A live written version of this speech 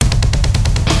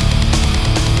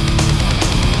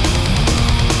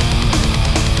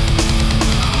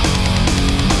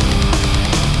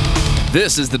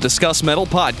This is the Discuss Metal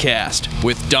podcast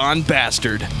with Don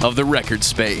Bastard of The Record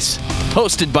Space,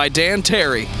 hosted by Dan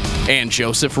Terry and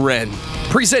Joseph Wren,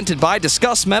 presented by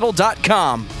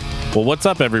DiscussMetal.com. Well, what's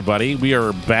up, everybody? We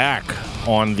are back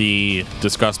on the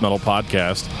Discuss Metal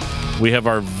podcast. We have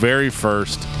our very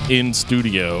first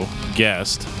in-studio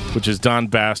guest, which is Don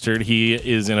Bastard. He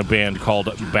is in a band called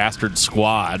Bastard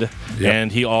Squad, and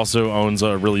he also owns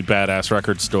a really badass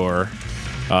record store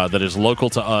that is local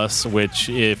to us, which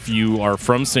if you are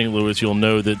from St. Louis, you'll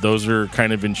know that those are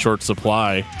kind of in short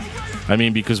supply. I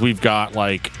mean, because we've got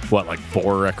like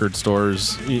 4 record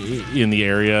stores in the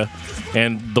area,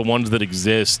 and the ones that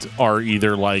exist are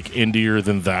either like Indier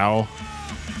Than Thou,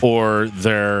 or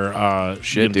they're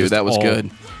shit, dude, that was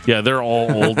good. Yeah, they're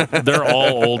all old. They're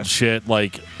all old shit.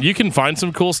 Like, you can find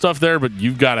some cool stuff there, but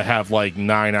you've got to have like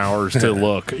 9 hours to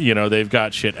look. You know, they've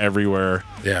got shit everywhere.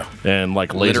 Yeah, and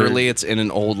like literally, it's in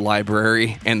an old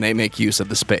library, and they make use of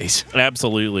the space.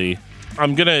 Absolutely.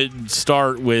 I'm gonna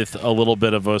start with a little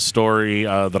bit of a story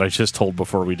that I just told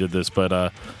before we did this,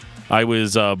 but I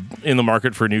was in the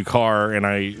market for a new car, and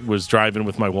I was driving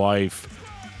with my wife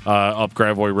up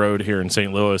Gravois Road here in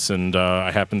St. Louis, and I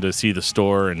happened to see the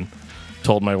store and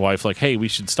told my wife, like, hey, we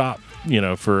should stop,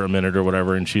 for a minute or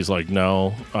whatever. And she's like,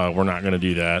 no, we're not going to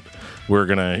do that. We're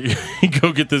going to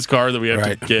go get this car that we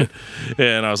have to get.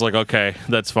 And I was like, okay,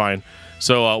 that's fine.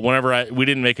 So whenever we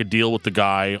didn't make a deal with the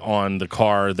guy on the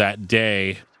car that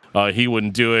day, he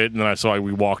wouldn't do it. And then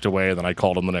we walked away, and then I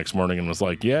called him the next morning and was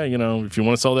like, yeah, if you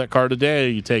want to sell that car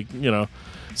today, you take,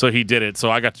 So he did it.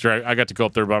 So I got to go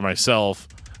up there by myself.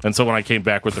 And so when I came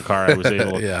back with the car, I was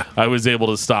able I was able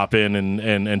to stop in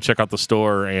and check out the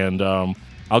store. And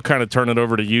I'll kind of turn it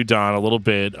over to you, Don, a little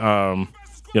bit. We're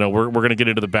going to get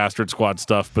into the Bastard Squad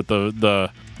stuff, but the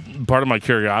part of my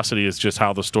curiosity is just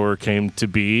how the store came to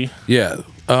be. Yeah.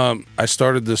 I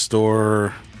started this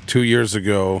store 2 years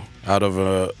ago out of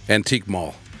an antique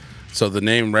mall. So the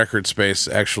name Record Space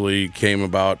actually came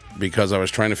about because I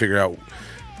was trying to figure out,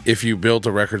 if you built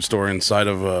a record store inside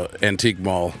of an antique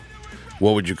mall,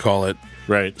 what would you call it?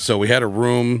 Right. So we had a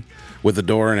room with a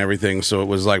door and everything, so it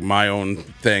was like my own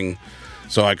thing.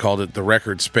 So I called it the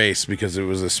Record Space because it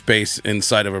was a space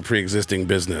inside of a pre-existing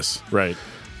business. Right.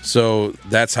 So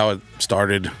that's how it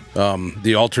started.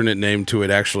 The alternate name to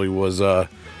it actually was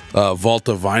Vault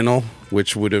of Vinyl,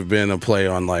 which would have been a play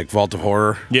on like Vault of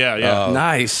Horror. Yeah.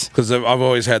 Nice. Because I've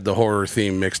always had the horror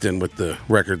theme mixed in with the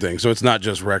record thing. So it's not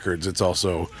just records, it's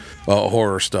also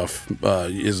horror stuff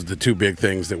is the two big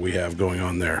things that we have going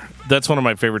on there. That's one of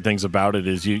my favorite things about it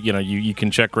is you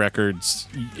can check records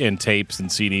and tapes and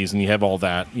CDs, and you have all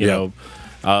that.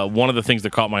 One of the things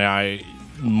that caught my eye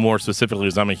more specifically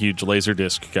is I'm a huge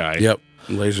Laserdisc guy. Yep,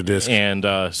 Laserdisc.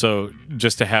 And so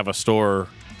just to have a store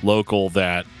local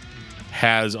that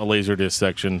has a Laserdisc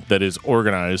section that is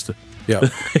organized,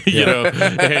 and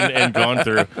gone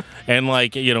through, and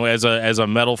as a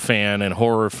metal fan and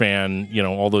horror fan,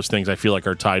 all those things I feel like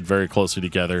are tied very closely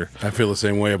together. I feel the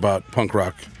same way about punk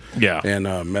rock, and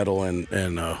metal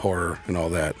and horror and all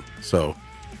that. So,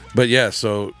 but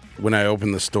so when I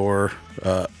opened the store,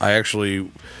 I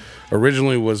actually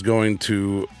originally was going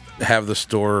to have the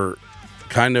store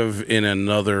kind of in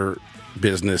another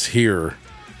business here.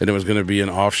 And it was going to be an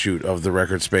offshoot of the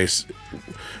Record Space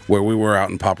where we were out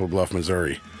in Poplar Bluff,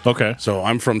 Missouri. Okay. So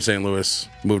I'm from St. Louis,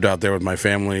 moved out there with my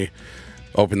family,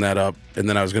 opened that up, and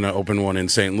then I was going to open one in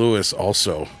St. Louis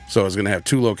also. So I was going to have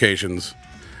 2 locations.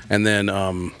 And then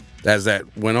as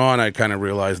that went on, I kind of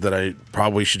realized that I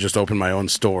probably should just open my own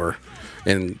store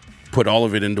and put all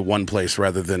of it into one place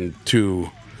rather than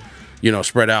 2,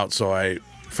 spread out. So I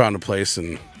found a place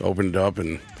and opened it up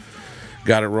and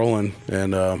got it rolling.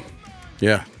 And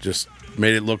just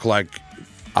made it look like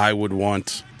I would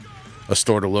want a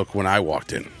store to look when I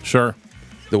walked in. Sure.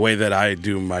 The way that I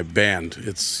do my band,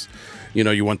 it's,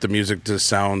 you want the music to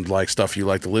sound like stuff you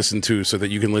like to listen to so that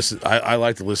you can listen. I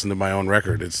like to listen to my own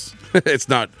record. It's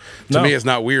not, to me, it's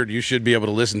not weird. You should be able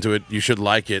to listen to it. You should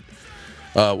like it,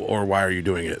 or why are you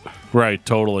doing it? Right,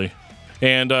 totally.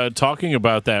 And talking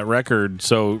about that record,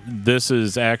 so this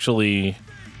is actually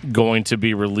going to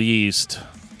be released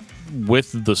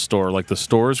with the store, like the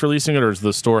store is releasing it, or does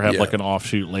the store have like an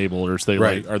offshoot label, or is they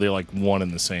are they like one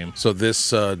and the same? So this,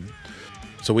 so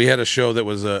we had a show that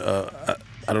was I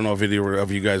don't know if either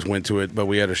of you guys went to it, but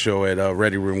we had a show at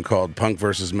Ready Room called Punk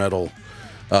versus Metal,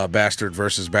 Bastard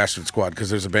versus Bastard Squad, because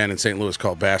there's a band in St. Louis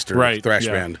called Bastard, thrash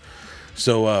band.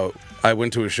 So I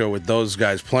went to a show with those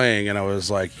guys playing, and I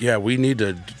was like, we need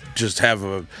to just have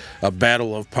a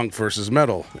battle of punk versus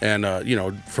metal, and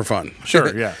for fun.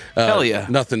 Sure, yeah. Hell yeah.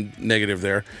 Nothing negative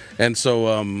there. And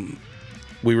so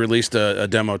we released a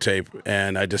demo tape,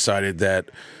 and I decided that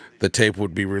the tape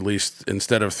would be released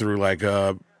instead of through like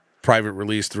a private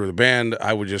release through the band.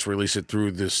 I would just release it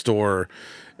through the store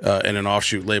in an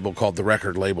offshoot label called The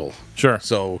Record Label. Sure.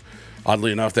 So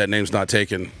oddly enough, that name's not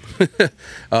taken.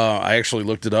 I actually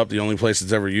looked it up. The only place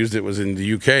that's ever used it was in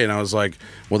the UK, and I was like,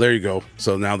 well, there you go.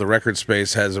 So now the Record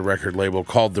Space has a record label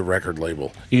called The Record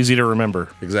Label. Easy to remember.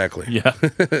 Exactly. Yeah.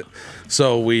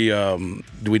 So we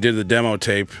did the demo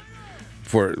tape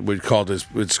for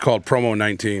it's called Promo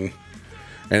 19,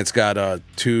 and it's got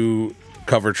 2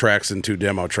 cover tracks and 2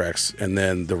 demo tracks, and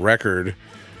then the record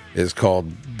is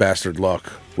called Bastard Luck,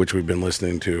 which we've been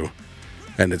listening to,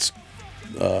 and it's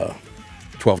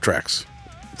 12 tracks,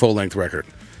 full-length record.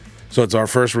 So it's our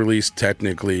first release,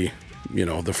 technically,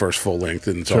 the first full-length,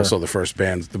 and it's also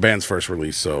the band's first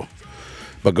release. So,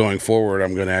 but going forward,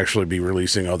 I'm going to actually be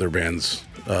releasing other bands'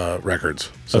 records.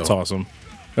 So. That's awesome.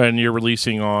 And you're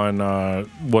releasing on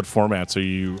what formats? Are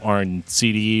you on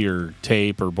CD or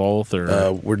tape or both?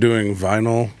 Or We're doing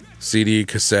vinyl, CD,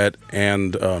 cassette,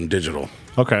 and digital.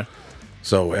 Okay.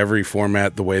 So every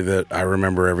format, the way that I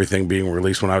remember everything being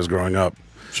released when I was growing up.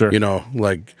 Sure.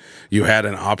 Like you had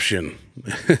an option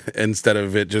instead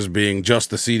of it just being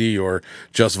just the CD or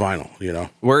just vinyl,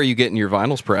 Where are you getting your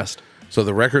vinyls pressed? So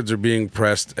the records are being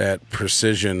pressed at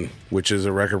Precision, which is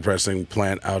a record pressing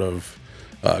plant out of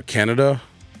Canada.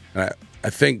 And I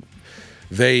think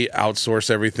they outsource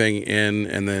everything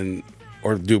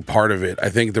or do part of it. I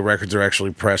think the records are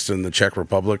actually pressed in the Czech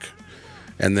Republic.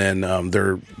 And then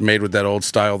they're made with that old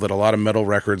style that a lot of metal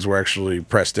records were actually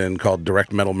pressed in, called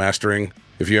direct metal mastering.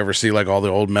 If you ever see like all the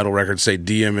old metal records say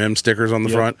DMM stickers on the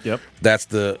front, that's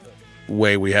the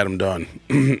way we had them done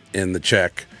in the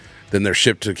Czech. Then they're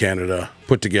shipped to Canada,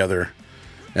 put together,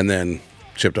 and then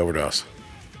shipped over to us.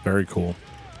 Very cool.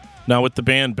 Now, with the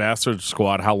band Bastard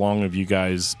Squad, how long have you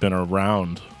guys been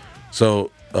around?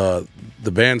 So the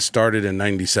band started in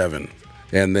 97,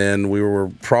 and then we were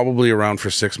probably around for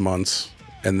 6 months,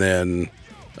 and then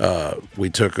we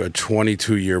took a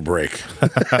 22-year break.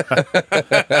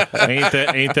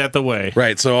 Ain't that the way?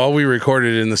 Right. So all we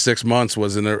recorded in the 6 months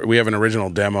was we have an original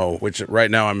demo, which right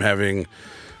now I'm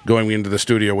going into the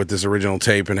studio with this original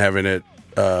tape and having it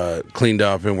cleaned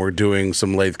up, and we're doing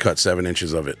some lathe cut 7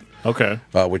 inches of it. Okay.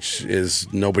 Which is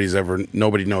nobody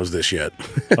knows this yet.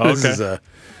 Okay. This is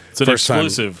it's an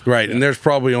exclusive. Right. Yeah. And there's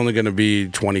probably only going to be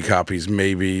 20 copies,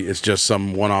 maybe. It's just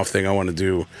some one-off thing I want to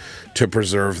do to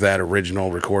preserve that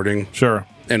original recording. Sure.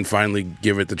 And finally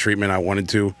give it the treatment I wanted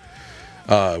to.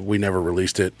 We never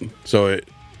released it. So it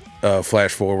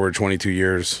flash forward 22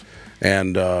 years,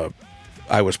 and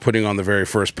I was putting on the very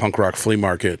first punk rock flea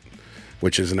market,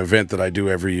 which is an event that I do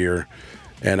every year.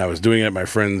 And I was doing it at my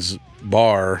friend's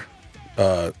bar,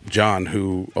 John,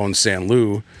 who owns San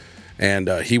Lou, and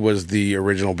he was the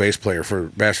original bass player for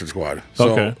Bastard Squad.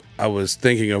 So I was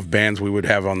thinking of bands we would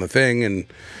have on the thing, and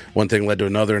one thing led to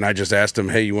another, and I just asked him,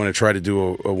 hey, you want to try to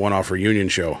do a one-off reunion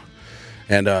show?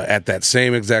 And at that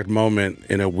same exact moment,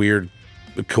 in a weird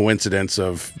coincidence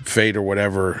of fate or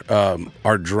whatever,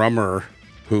 our drummer,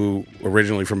 who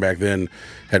originally from back then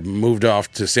had moved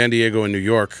off to San Diego and New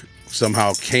York,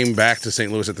 somehow came back to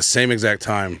St. Louis at the same exact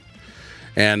time.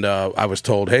 And I was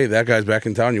told, hey, that guy's back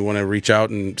in town. You want to reach out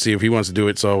and see if he wants to do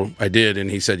it? So I did, and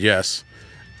he said yes.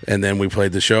 And then we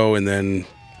played the show, and then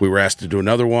we were asked to do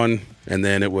another one. And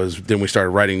then we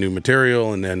started writing new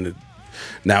material, and then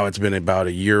now it's been about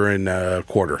a year and a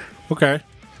quarter. Okay.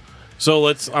 So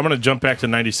I'm going to jump back to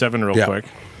 97 real quick.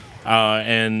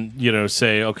 And,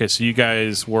 say, okay, so you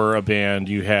guys were a band.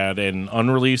 You had an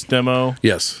unreleased demo.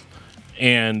 Yes.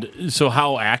 And so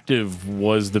how active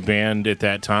was the band at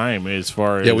that time as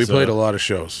far as... Yeah, we played a lot of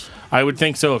shows. I would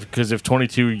think so, because if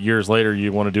 22 years later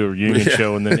you want to do a reunion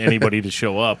show and then anybody to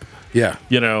show up, Yeah,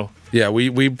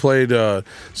 we played...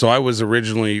 so I was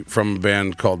originally from a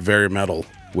band called Very Metal,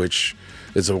 which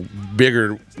is a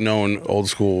bigger known old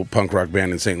school punk rock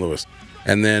band in St. Louis.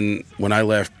 And then when I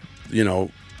left,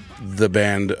 the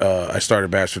band, I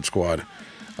started Bastard Squad.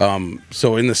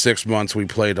 So in the 6 months, we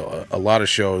played a lot of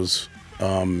shows.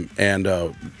 And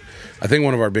I think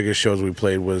one of our biggest shows we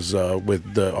played was on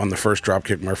the first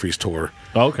Dropkick Murphys tour.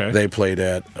 Okay. They played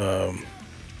at a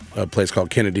place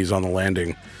called Kennedy's on the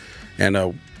Landing.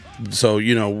 And so,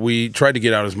 we tried to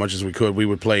get out as much as we could. We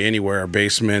would play anywhere, a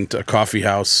basement, a coffee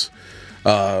house,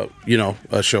 a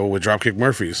show with Dropkick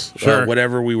Murphys. Sure.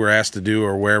 Whatever we were asked to do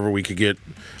or wherever we could get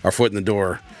our foot in the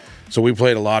door. So we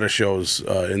played a lot of shows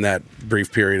in that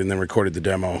brief period and then recorded the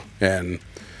demo. And...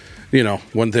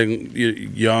 one thing,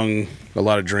 young, a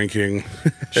lot of drinking.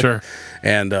 Sure.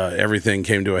 And everything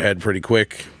came to a head pretty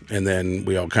quick, and then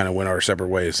we all kind of went our separate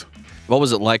ways. What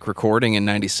was it like recording in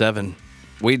 97?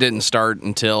 We didn't start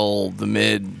until the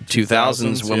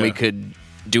mid-2000s when we could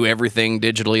do everything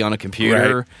digitally on a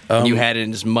computer. Right. And you had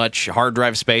as much hard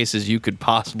drive space as you could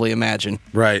possibly imagine.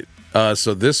 Right.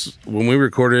 So when we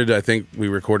recorded, I think we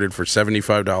recorded for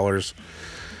 $75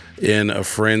 in a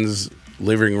friend's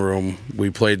living room. We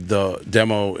played the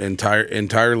demo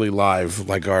entirely live,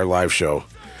 like our live show.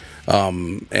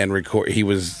 And he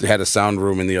had a sound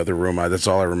room in the other room. That's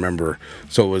all I remember.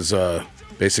 So it was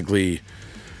basically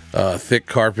thick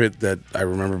carpet that I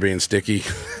remember being sticky.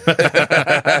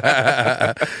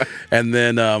 And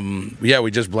then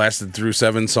we just blasted through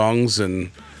 7 songs,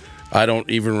 and I don't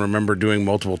even remember doing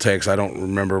multiple takes. I don't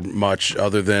remember much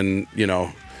other than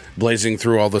blazing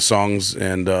through all the songs,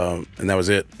 and that was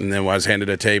it. And then I was handed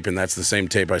a tape, and that's the same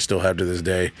tape I still have to this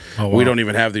day. Oh, wow. We don't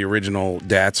even have the original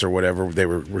DATs or whatever they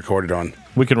were recorded on.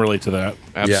 We can relate to that.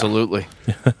 Absolutely.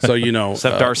 So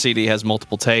except our CD has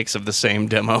multiple takes of the same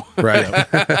demo. Right.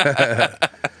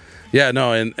 Yeah,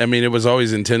 no, and I mean, it was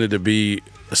always intended to be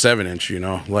a 7-inch,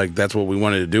 like that's what we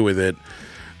wanted to do with it.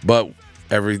 But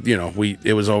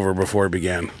it was over before it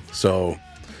began. So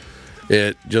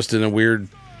it just in a weird,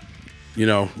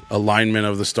 alignment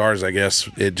of the stars, I guess,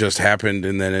 it just happened,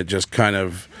 and then it just kind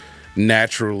of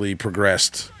naturally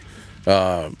progressed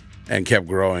and kept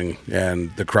growing,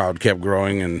 and the crowd kept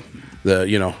growing, and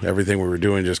everything we were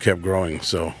doing just kept growing.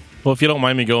 So. Well, if you don't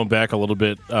mind me going back a little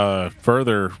bit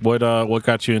further, what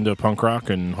got you into punk rock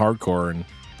and hardcore? And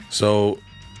so,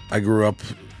 I grew up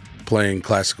playing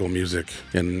classical music,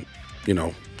 and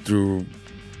through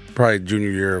probably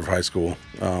junior year of high school,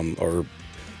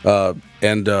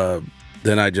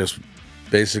 then I just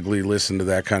basically listened to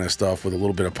that kind of stuff with a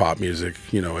little bit of pop music.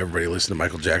 Everybody listened to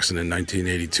Michael Jackson in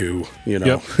 1982.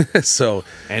 Yep. So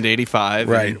and 85,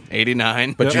 right, and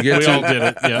 89. But you get we all did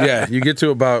it. Yeah. You get to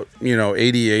about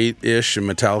 88-ish, and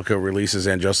Metallica releases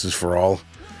 "And Justice for All."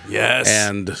 Yes.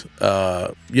 And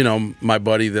my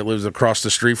buddy that lives across the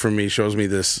street from me shows me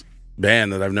this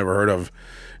band that I've never heard of,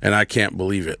 and I can't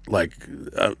believe it.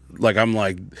 I'm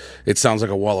like, it sounds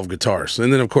like a wall of guitars.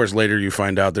 And then, of course, later you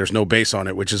find out there's no bass on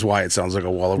it, which is why it sounds like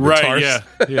a wall of guitars. Right,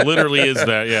 yeah. It literally is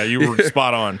that. Yeah, you were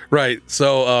spot on. Right.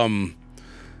 So, and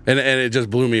it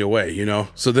just blew me away,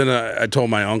 So then I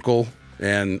told my uncle,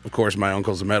 and, of course, my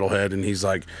uncle's a metalhead, and he's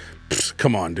like,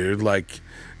 come on, dude. Like,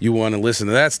 you want to listen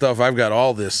to that stuff? I've got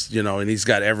all this, and he's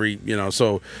got every,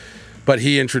 so. But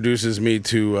he introduces me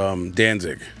to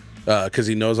Danzig. Because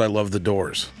he knows I love the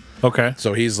Doors. Okay.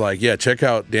 So he's like, yeah, check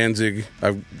out Danzig.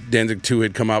 Danzig 2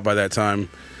 had come out by that time.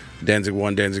 Danzig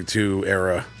 1, Danzig 2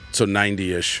 era. So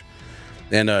 90-ish.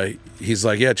 And he's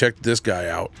like, yeah, check this guy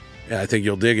out. And I think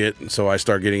you'll dig it. And so I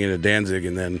start getting into Danzig.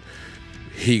 And then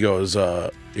he goes,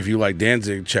 if you like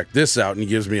Danzig, check this out. And he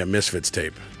gives me a Misfits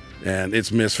tape. And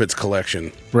it's Misfits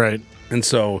Collection. Right. And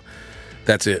so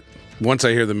that's it. Once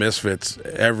I hear the Misfits,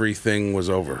 everything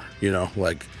was over.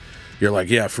 You're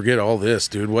like, yeah, forget all this,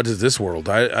 dude. What is this world?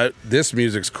 This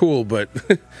music's cool, but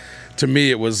to me,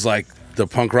 it was like the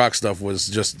punk rock stuff was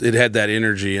just, it had that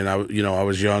energy, and I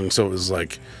was young, so it was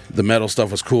like the metal stuff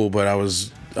was cool, but I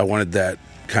wanted that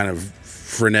kind of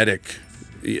frenetic.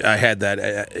 I had that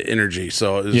energy,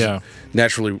 so it was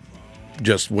naturally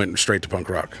just went straight to punk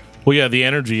rock. Well, yeah, the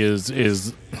energy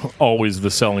is always the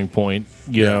selling point.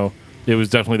 You know, it was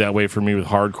definitely that way for me with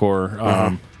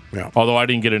hardcore. Yeah. Although I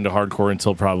didn't get into hardcore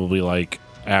until probably like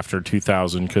after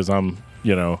 2000, because I'm,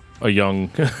 a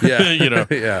young, Yeah. You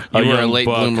were a late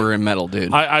bloomer in metal,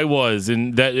 dude. I was,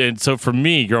 and so for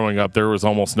me growing up, there was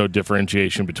almost no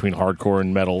differentiation between hardcore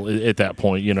and metal at that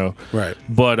point, Right.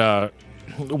 But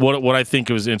what I think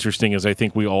was interesting is I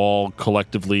think we all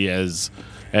collectively as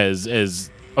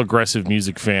aggressive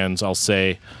music fans, I'll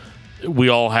say, we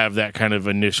all have that kind of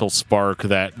initial spark,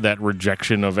 that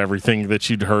rejection of everything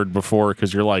that you'd heard before,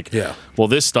 because you're like, well,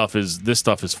 this stuff is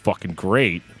fucking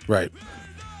great, right?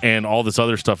 And all this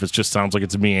other stuff just sounds like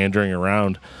it's meandering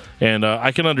around. And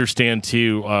I can understand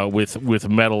too, with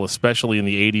metal, especially in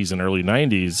the 80s and early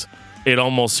 90s, it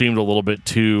almost seemed a little bit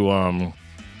too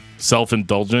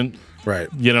self-indulgent, right?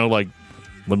 Like,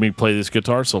 let me play this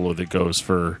guitar solo that goes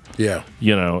for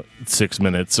 6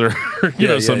 minutes or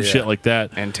some shit like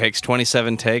that, and takes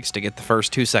 27 takes to get the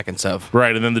first 2 seconds of.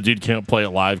 Right, and then the dude can't play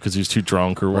it live because he's too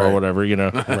drunk or whatever,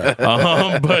 Right.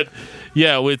 But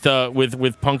yeah, with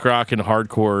punk rock and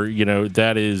hardcore,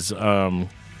 that is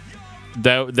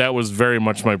that was very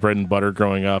much my bread and butter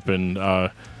growing up,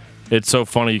 and it's so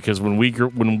funny because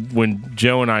when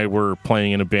Joe and I were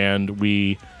playing in a band,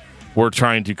 we were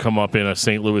trying to come up in a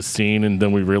St. Louis scene, and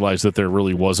then we realized that there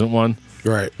really wasn't one.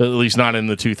 Right. At least not in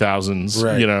the 2000s,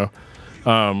 right.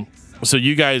 So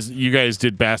you guys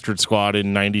did Bastard Squad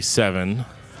in '97,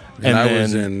 and I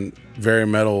was in Very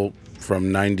Metal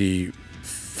from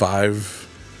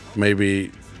 '95,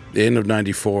 maybe the end of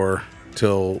 '94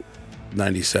 till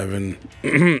 '97.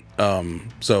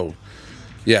 So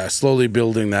yeah, slowly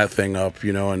building that thing up,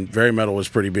 and Very Metal was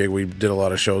pretty big. We did a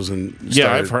lot of shows and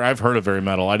I've heard of Very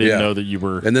Metal. I didn't know that you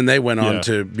were. And then they went on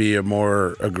to be a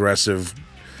more aggressive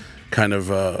kind of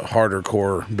harder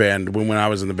core band. When I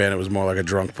was in the band, it was more like a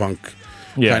drunk punk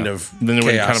kind of. Then they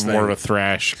went kind of thing. more of a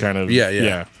thrash kind of.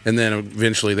 Yeah. And then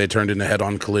eventually they turned into Head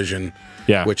On Collision,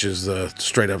 which is the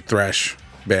straight up thrash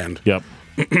band. Yep.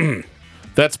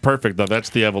 That's perfect though.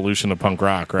 That's the evolution of punk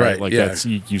rock, right? Like that's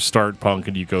you start punk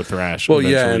and you go thrash. Well,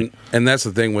 eventually. and that's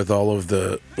the thing with all of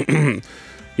the,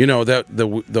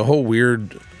 that the whole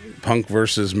weird punk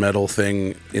versus metal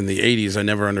thing in the '80s. I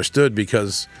never understood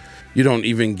because you don't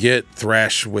even get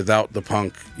thrash without the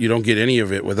punk. You don't get any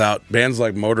of it without bands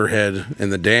like Motorhead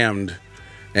and The Damned,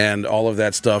 and all of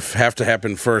that stuff have to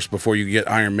happen first before you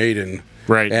get Iron Maiden,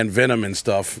 and Venom and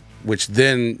stuff, which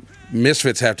then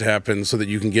Misfits have to happen so that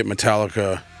you can get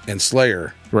Metallica and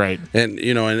Slayer. Right. And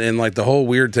and like the whole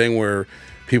weird thing where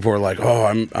people are like, "Oh,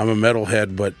 I'm a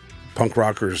metalhead, but punk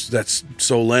rockers, that's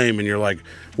so lame." And you're like,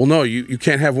 "Well, no, you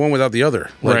can't have one without the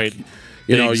other." Like, right.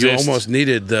 You almost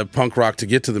needed the punk rock to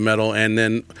get to the metal, and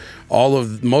then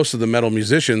most of the metal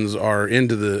musicians are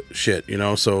into the shit,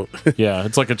 so yeah,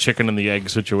 it's like a chicken and the egg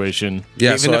situation.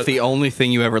 Yeah, even if the only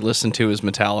thing you ever listen to is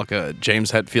Metallica,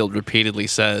 James Hetfield repeatedly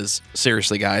says,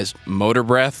 seriously guys, Motor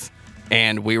Breath,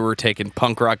 and we were taking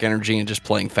punk rock energy and just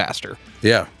playing faster.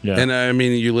 Yeah. And I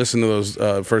mean, you listen to those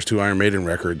first two Iron Maiden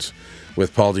records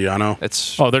with Paul Di'Anno.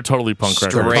 They're totally punk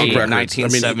records. Straight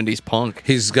 1970s punk.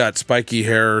 He's got spiky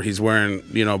hair. He's wearing,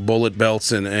 bullet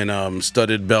belts and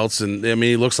studded belts. And, I mean,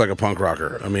 he looks like a punk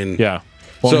rocker. I mean... Yeah.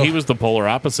 Well, he was the polar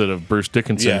opposite of Bruce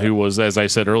Dickinson, who was, as I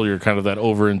said earlier, kind of that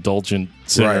overindulgent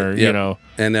singer,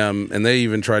 And they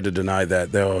even tried to deny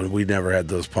that. We never had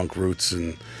those punk roots.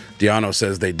 And Di'Anno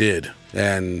says they did.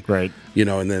 And,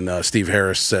 and then Steve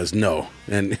Harris says no.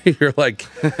 And you're like,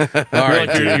 all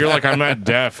right. You're like, I'm not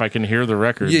deaf. I can hear the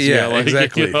records. Yeah,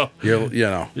 exactly.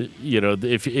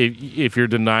 If you're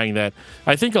denying that,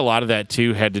 I think a lot of that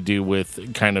too had to do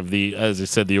with kind of as I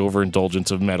said, the overindulgence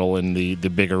of metal and the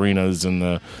big arenas and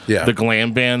the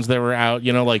glam bands that were out.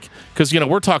 Because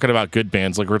we're talking about good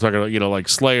bands, like we're talking about like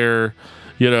Slayer.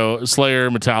 Slayer,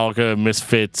 Metallica,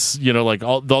 Misfits. Like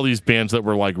all these bands that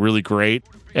were like really great.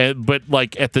 But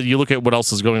like you look at what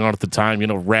else is going on at the time.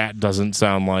 Rat doesn't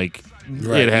sound like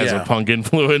it has a punk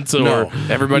influence. Or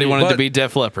everybody wanted to be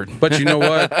Def Leppard. But you know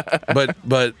what?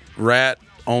 but Rat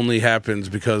only happens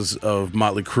because of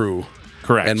Motley Crue.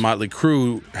 Correct. And Motley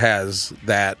Crue has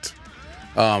that.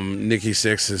 Nikki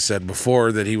Sixx has said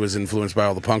before that he was influenced by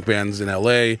all the punk bands in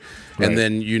L.A. And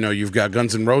then you've got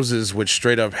Guns N' Roses, which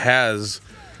straight up has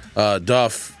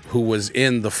Duff, who was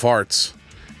in the Farts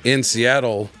in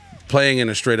Seattle, playing in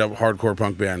a straight up hardcore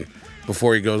punk band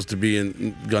before he goes to be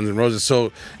in Guns N' Roses.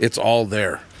 So it's all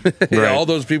there. All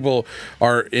those people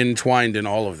are entwined in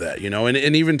all of that,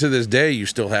 and even to this day you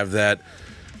still have that.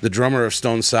 The drummer of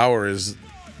Stone Sour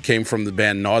came from the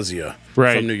band Nausea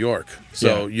from New York.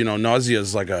 So Nausea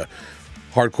is like a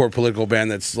hardcore political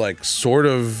band that's like sort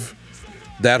of,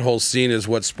 that whole scene is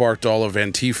what sparked all of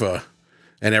Antifa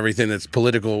and everything that's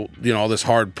political, all this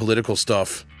hard political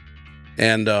stuff.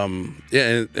 And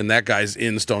and that guy's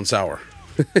in Stone Sour,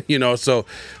 So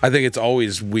I think it's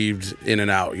always weaved in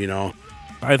and out,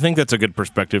 I think that's a good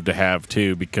perspective to have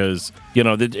too, because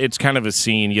it's kind of a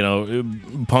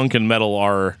scene. Punk and metal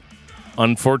are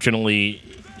unfortunately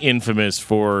infamous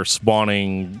for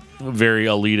spawning very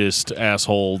elitist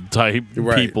asshole type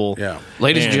people. Yeah.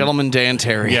 Ladies and gentlemen, Dan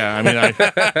Terry. Yeah, I mean, I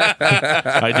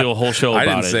do a whole show about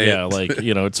I didn't say it.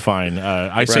 It's fine.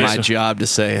 It's my job to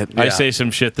say it. I say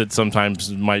some shit that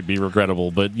sometimes might be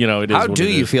regrettable, but it is. How what do it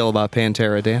you is. feel about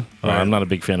Pantera, Dan? I'm not a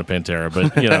big fan of Pantera,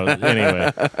 but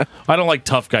anyway, I don't like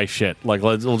tough guy shit. Like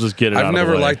we'll just get it. I've out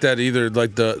never of the way. liked that either.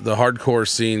 Like the hardcore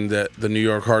scene, that the New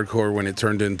York hardcore, when it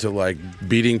turned into like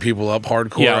beating people up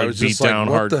hardcore. Yeah, I was just like,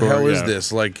 what the hardcore, hell is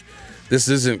this? Like, this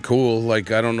isn't cool.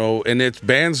 Like, I don't know. And it's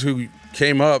bands who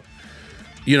came up,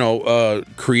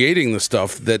 creating the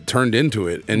stuff that turned into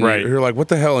it. And you're like, what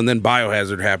the hell? And then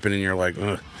Biohazard happened, and you're like,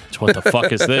 ugh. What the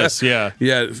fuck is this? Yeah.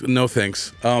 Yeah, no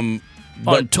thanks. I'm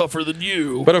tougher than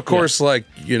you. But of course, I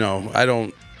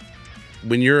don't.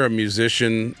 When you're a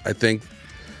musician, I think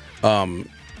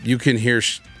you can hear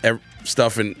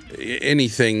stuff in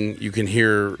anything. You can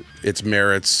hear its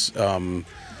merits.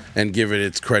 and give it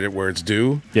its credit where it's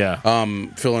due. Yeah.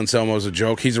 Phil Anselmo's a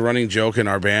joke. He's a running joke in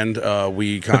our band.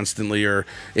 We constantly are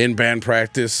in band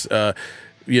practice.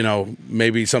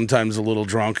 Maybe sometimes a little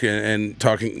drunk and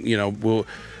talking.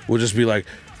 We'll just be like,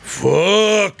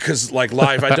 "Fuck," because like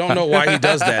live. I don't know why he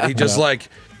does that. He just like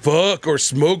fuck or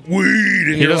smoke weed,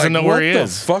 and He you're doesn't like, know where "What he the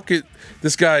is." fuck it?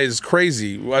 This guy is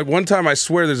crazy." One time, I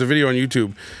swear, there's a video on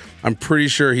YouTube. I'm pretty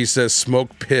sure he says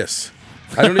 "smoke piss."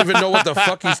 I don't even know what the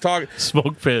fuck he's talking.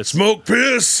 Smoke piss. Smoke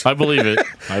piss. I believe it.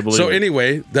 So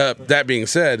anyway, that being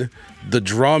said, the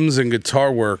drums and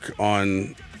guitar work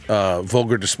on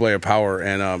Vulgar Display of Power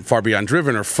and Far Beyond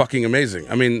Driven are fucking amazing.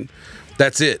 I mean,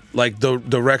 that's it. Like the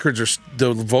records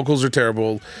the vocals are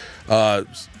terrible. The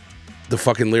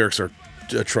fucking lyrics are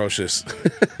atrocious.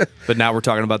 But now we're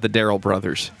talking about the Darrell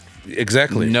brothers.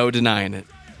 Exactly. No denying it.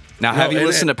 Now, have you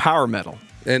listened to power metal?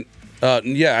 And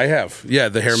yeah, I have. Yeah,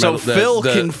 the hair So metal. Phil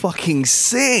can fucking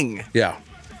sing. Yeah.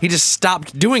 He just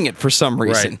stopped doing it for some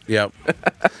reason. Right. Yep.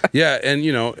 Yeah,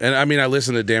 and I mean, I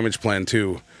listened to Damage Plan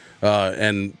too,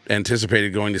 and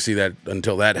anticipated going to see that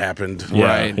until that happened. Yeah,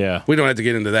 Right. yeah. We don't have to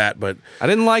get into that, but I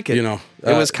didn't like it. You know,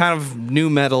 it was kind of new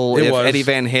metal it if was. Eddie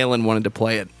Van Halen wanted to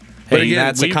play it. But Hey, again,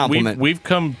 that's a compliment. We've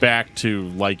come back to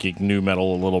liking new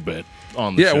metal a little bit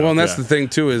on the yeah. show. Well, and that's the thing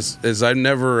too is I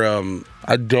never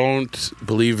I don't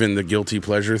believe in the guilty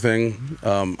pleasure thing.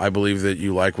 I believe that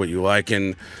you like what you like,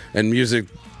 and music.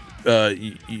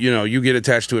 You get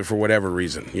attached to it for whatever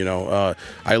reason.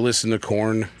 I listen to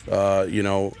Korn,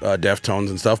 Deftones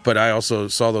and stuff, but I also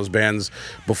saw those bands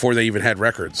before they even had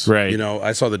records. Right.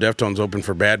 I saw the Deftones open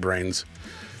for Bad Brains,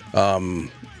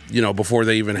 before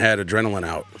they even had Adrenaline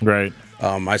out. Right.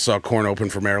 I saw Korn open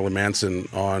for Marilyn Manson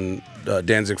on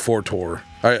Danzig 4 tour,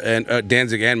 and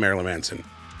Danzig and Marilyn Manson.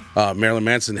 Marilyn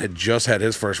Manson had just had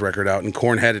his first record out, and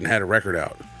Korn hadn't had a record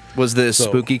out. Was this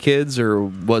Spooky Kids or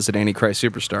was it Antichrist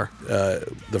Superstar?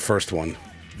 The first one,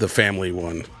 the family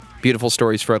one. Beautiful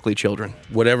Stories for Ugly Children.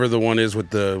 Whatever the one is with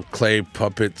the clay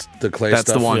puppets, the clay That's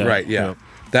stuff. the one. Yeah. Right, yeah. Yeah.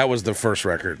 That was the first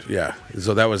record, yeah.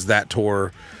 So that was that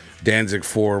tour. Danzig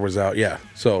 4 was out, yeah.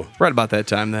 So, Right about that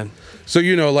time then.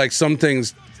 like some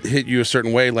things hit you a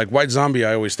certain way. Like White Zombie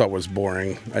I always thought was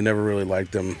boring. I never really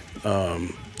liked them.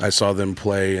 I saw them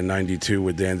play in 92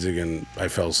 with Danzig, and I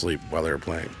fell asleep while they were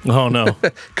playing. Oh no.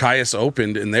 Caius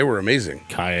opened, and they were amazing.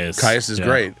 Caius is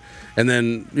great. And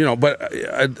then, but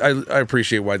I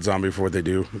appreciate White Zombie for what they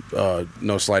do.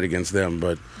 No slight against them,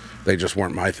 but they just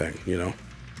weren't my thing,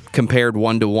 Compared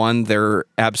 1-to-1, they're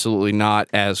absolutely not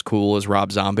as cool as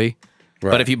Rob Zombie.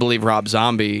 Right. But if you believe Rob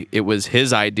Zombie, it was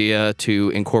his idea to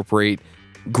incorporate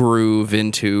groove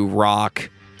into rock,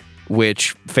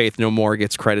 which Faith No More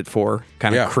gets credit for,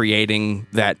 kind of creating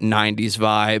that 90s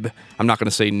vibe. I'm not going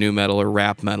to say new metal or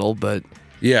rap metal, but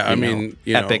Yeah, I mean,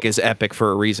 epic is epic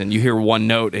for a reason. You hear one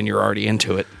note and you're already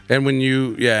into it. And when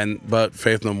but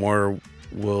Faith No More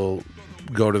will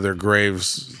go to their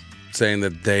graves saying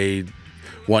that they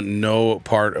want no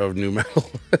part of new metal.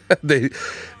 They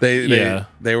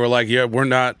were like,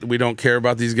 we don't care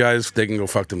about these guys. They can go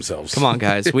fuck themselves. Come on,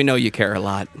 guys. We know you care a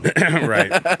lot. Right.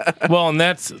 Well, and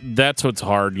that's what's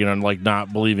hard, like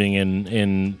not believing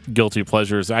in guilty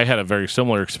pleasures. I had a very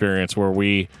similar experience where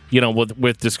we,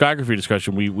 with discography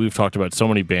discussion, we've talked about so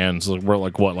many bands. We're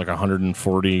like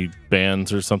 140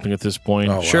 bands or something at this point.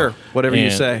 Oh, wow. Sure, whatever you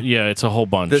And, say. Yeah, it's a whole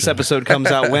bunch. This episode comes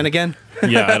out when again?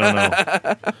 Yeah, I don't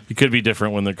know. It could be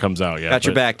different when it comes out. Yeah, Got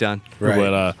your back done. Right.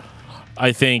 But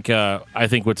I think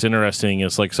what's interesting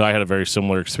is so I had a very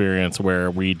similar experience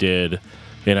where we did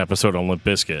an episode on Limp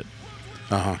Bizkit.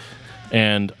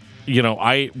 And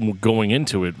I going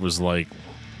into it was like,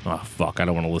 oh fuck, I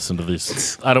don't want to listen to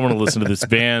this. I don't want to listen to this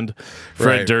band. Fred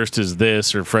Right. Durst is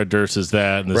this or Fred Durst is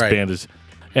that, and this Right. band is.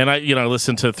 And I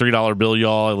listened to $3 Bill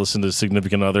Y'all. I listened to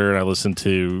Significant Other, and I listened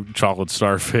to Chocolate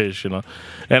Starfish. And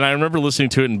I remember listening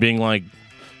to it and being like,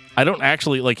 I don't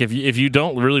actually if you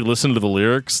don't really listen to the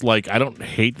lyrics, I don't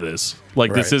hate this. This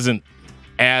Right. isn't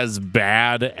as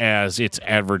bad as it's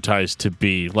advertised to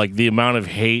be. The amount of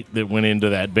hate that went into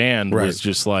that band Right. was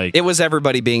just It was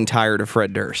everybody being tired of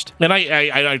Fred Durst. and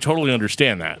I totally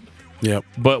understand that. Yep.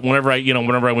 But whenever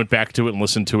I went back to it and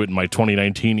listened to it in my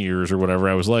 2019 years or whatever,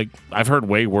 I was like, I've heard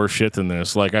way worse shit than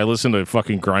this. I listened to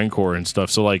fucking grindcore and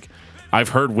stuff, so I've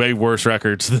heard way worse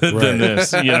records than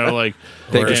this. Big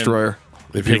And- Destroyer.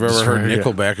 If you've Big ever heard Destroyer, yeah.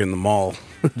 Nickelback in the mall,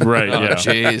 Right? Oh, Yeah.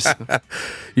 jeez.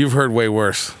 you've heard way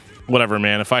worse. Whatever,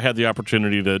 man. If I had the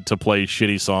opportunity to play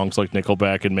shitty songs like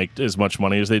Nickelback and make as much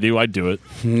money as they do, I'd do it.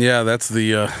 Yeah, that's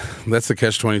the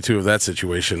catch-22 of that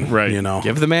situation. Right.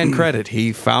 Give the man credit.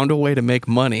 He found a way to make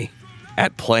money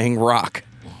at playing rock.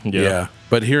 Yeah.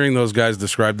 But hearing those guys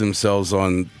describe themselves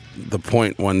on the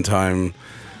point one time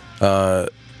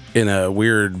in a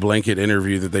weird blanket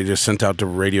interview that they just sent out to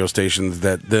radio stations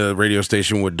that the radio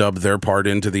station would dub their part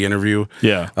into the interview.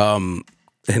 Yeah.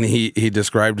 And he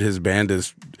described his band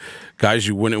as guys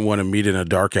you wouldn't want to meet in a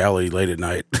dark alley late at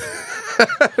night.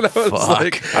 And I was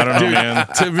like, I don't know, man.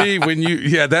 To me, when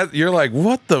you're like,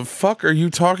 what the fuck are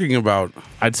you talking about?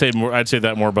 I'd say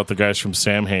that more about the guys from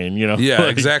Samhain, you know? Yeah,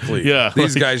 Like, exactly. Yeah.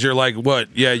 These guys, you're like,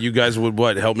 what? Yeah, you guys would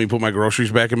what? Help me put my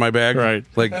groceries back in my bag? Right.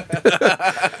 Like,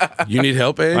 you need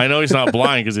help, eh? I know he's not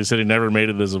blind because he said he never made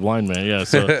it as a blind man. Yeah.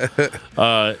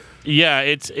 So, yeah,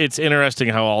 it's interesting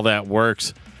how all that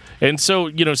works. And so,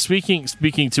 you know, speaking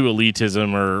to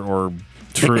elitism or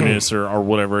trueness or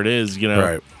whatever it is, you know.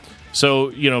 Right. So,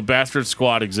 you know, Bastard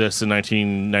Squad exists in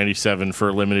 1997 for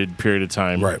a limited period of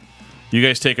time. Right. You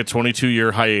guys take a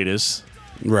 22-year hiatus.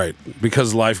 Right.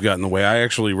 Because life got in the way. I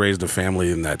actually raised a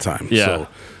family in that time. Yeah. So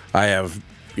I have,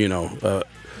 you know,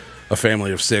 a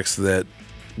family of 6 that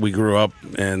we grew up,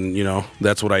 and, you know,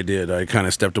 that's what I did. I kind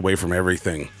of stepped away from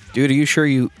everything. Dude, are you sure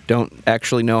you don't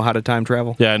actually know how to time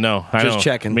travel? Yeah, no, I Just know.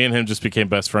 checking. Me and him just became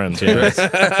best friends. Yeah.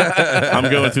 I'm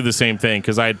going through the same thing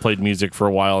because I had played music for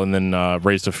a while and then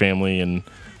raised a family, and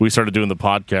we started doing the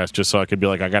podcast just so I could be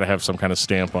like, I got to have some kind of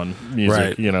stamp on music,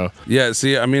 Right. you know? Yeah,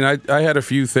 see, I mean, I had a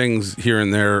few things here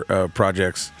and there,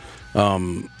 projects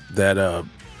that,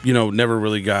 you know, never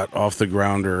really got off the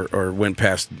ground or went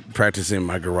past practicing in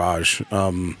my garage.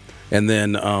 And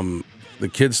then the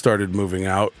kids started moving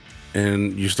out,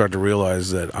 and you start to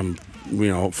realize that I'm, you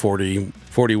know, 40,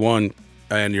 41,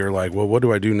 and you're like, well, what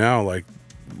do I do now? Like,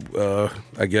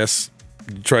 I guess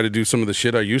try to do some of the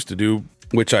shit I used to do,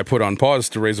 which I put on pause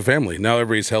to raise a family. Now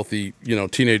everybody's healthy, you know,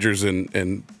 teenagers,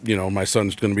 and you know, my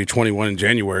son's going to be 21 in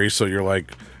January, so you're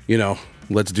like, you know,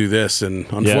 let's do this. And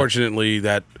unfortunately,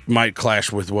 that might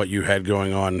clash with what you had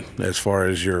going on as far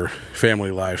as your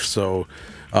family life. So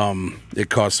it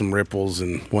caused some ripples,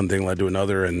 and one thing led to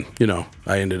another, and, you know,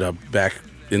 I ended up back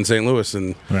in St. Louis,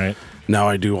 and Right. now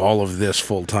I do all of this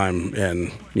full time,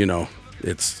 and, you know,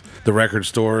 it's the record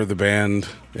store, the band,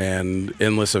 and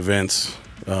endless events.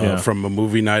 From a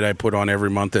movie night I put on every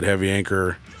month at Heavy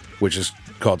Anchor, which is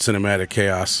called Cinematic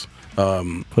Chaos.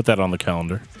 Put that on the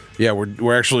calendar. Yeah,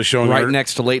 we're actually showing Right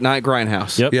next to Late Night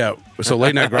Grindhouse. Yep. Yeah, so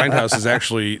Late Night Grindhouse is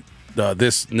actually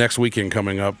this next weekend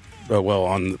coming up. Well,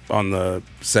 on the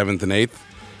 7th and 8th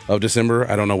of December.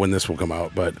 I don't know when this will come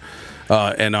out, but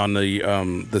and on the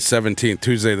 17th,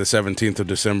 Tuesday the 17th of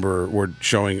December, we're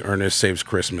showing Ernest Saves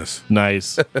Christmas.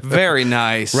 Nice. Very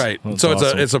nice. Right. That's So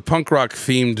awesome. it's a punk rock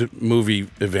themed movie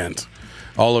event.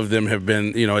 All of them have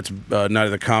been, you know, it's Night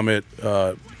of the Comet,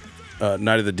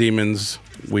 Night of the Demons.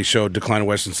 We showed Decline of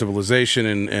Western Civilization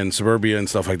and Suburbia and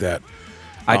stuff like that.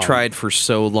 I tried for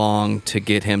so long to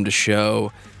get him to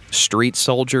show Street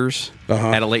Soldiers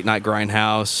at a Late Night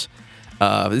Grindhouse.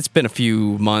 It's been a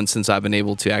few months since I've been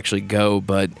able to actually go,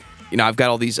 but you know, I've got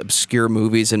all these obscure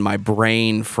movies in my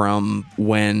brain from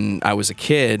when I was a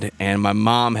kid, and my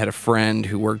mom had a friend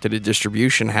who worked at a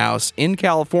distribution house in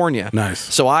California. Nice.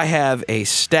 So I have a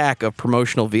stack of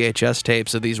promotional VHS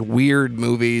tapes of these weird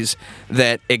movies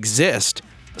that exist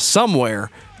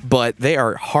somewhere, but they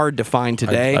are hard to find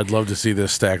today. I'd love to see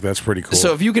this stack. That's pretty cool.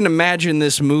 So if you can imagine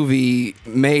this movie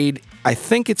made, I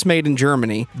think it's made in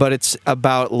Germany, but it's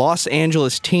about Los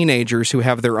Angeles teenagers who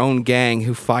have their own gang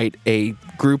who fight a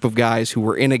group of guys who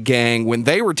were in a gang when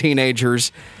they were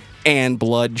teenagers, and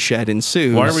bloodshed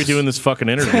ensues. Why are we doing this fucking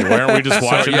interview? Why aren't we just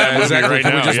watching that movie right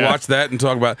Can now? we just watch that and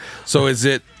talk about? So is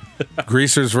it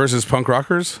Greasers versus punk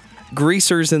rockers?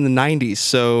 Greasers in the 90s,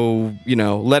 so, you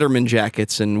know, Letterman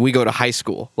jackets, and we go to high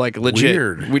school. Like, legit.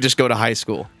 Weird. We just go to high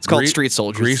school. It's called Street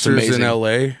Soldiers. It's Greasers in amazing.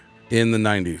 L.A. in the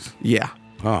 90s. Yeah.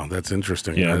 Oh, that's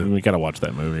interesting. Yeah, we got to watch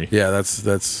that movie. Yeah,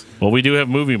 that's Well, we do have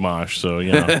Movie Mosh, so,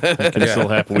 you know, it can still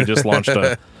happen. We just launched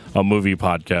a movie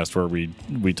podcast where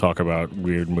we talk about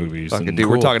weird movies. Fucking and dude,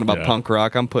 we're talking about Yeah. punk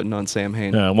rock. I'm putting on Sam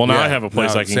Hain. Yeah, well, now yeah. I have a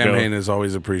place No, I can Sam go. Hain is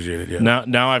always appreciated. Yeah.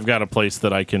 Now I've got a place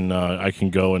that I can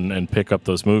go and pick up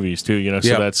those movies too. You know, so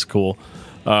Yep. that's cool.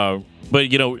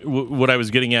 But you know what I was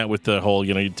getting at with the whole,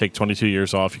 you know, you take 22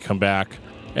 years off, you come back,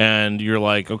 and you're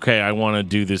like, okay, I want to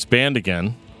do this band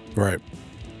again. Right.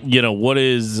 You know, what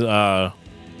is you know,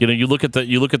 you look at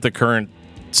the current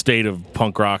state of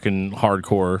punk rock and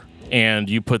hardcore, and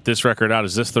you put this record out.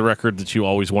 Is this the record that you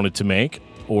always wanted to make,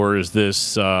 or is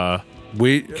this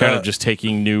We kind of just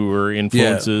taking newer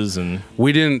influences? And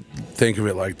we didn't think of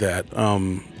it like that.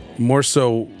 More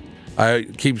so, I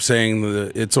keep saying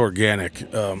that it's organic.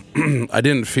 I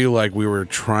didn't feel like we were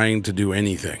trying to do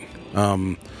anything.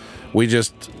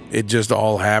 It just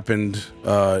all happened.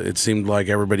 It seemed like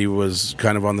everybody was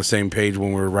kind of on the same page when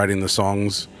we were writing the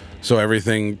songs. So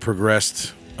everything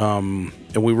progressed. And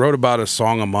we wrote about a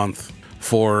song a month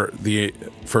for the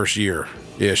first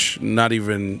year-ish. Not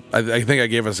even, I think I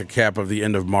gave us a cap of the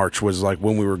end of March was like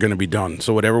when we were going to be done.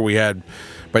 So whatever we had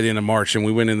by the end of March, and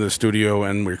we went into the studio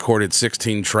and recorded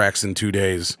 16 tracks in 2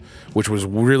 days, which was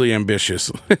really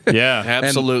ambitious. Yeah,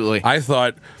 Absolutely. And I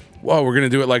thought, well, we're going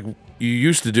to do it like you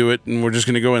used to do it, and we're just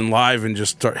going to go in live and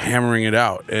just start hammering it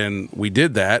out. And we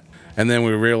did that, and then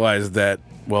we realized that,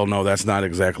 well, no, that's not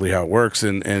exactly how it works.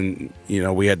 And you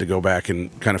know, we had to go back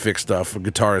and kind of fix stuff. A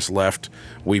guitarist left.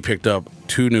 We picked up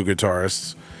 2 new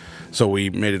guitarists. So we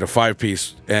made it a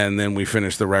 5-piece, and then we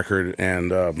finished the record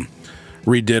and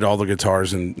redid all the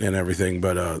guitars and everything.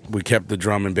 But we kept the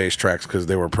drum and bass tracks because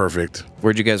they were perfect.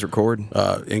 Where'd you guys record?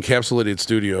 Encapsulated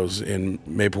Studios in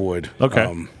Maplewood.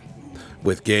 Okay.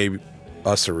 With Gabe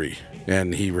Ussery.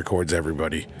 And he records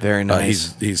everybody. Very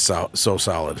nice. He's so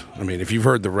solid. I mean, if you've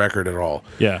heard the record at all,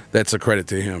 Yeah. that's a credit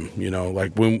to him. You know,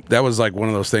 like when that was like one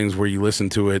of those things where you listen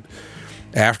to it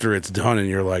after it's done and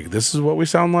you're like, this is what we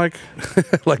sound like.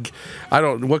 Like,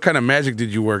 what kind of magic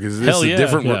did you work? Is this Hell yeah, a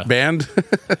different band?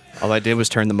 All I did was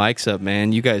turn the mics up,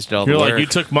 man. You guys did all You're the like, work. you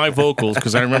took my vocals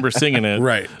because I remember singing it.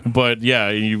 Right. But yeah,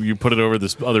 you put it over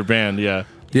this other band. Yeah.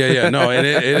 Yeah, no, and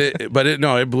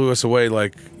it blew us away.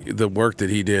 Like the work that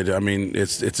he did. I mean,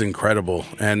 it's incredible.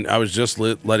 And I was just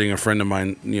letting a friend of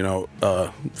mine, you know,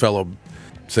 fellow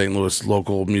St. Louis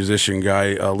local musician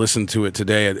guy, listen to it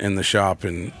today in the shop,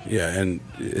 and and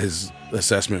his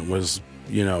assessment was,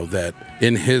 you know, that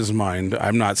in his mind,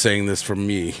 I'm not saying this from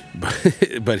me,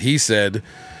 but he said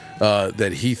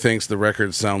that he thinks the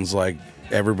record sounds like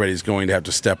everybody's going to have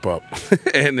to step up,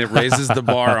 and it raises the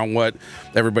bar on what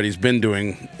everybody's been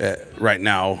doing right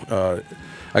now.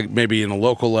 Maybe in a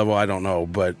local level, I don't know,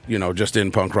 but you know, just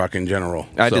in punk rock in general.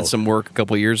 I did some work a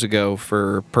couple years ago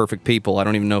for Perfect People. I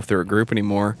don't even know if they're a group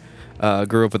anymore.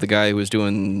 Grew up with a guy who was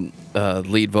doing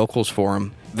lead vocals for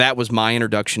him. That was my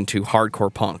introduction to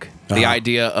hardcore punk. The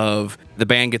idea of the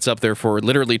band gets up there for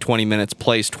literally 20 minutes,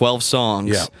 plays 12 songs.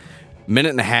 Yeah.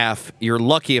 Minute and a half. You're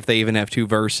lucky if they even have 2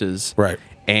 verses. Right.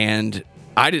 And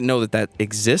I didn't know that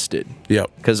existed.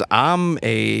 Yep. Because I'm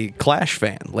a Clash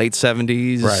fan. Late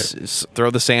 70s. Right.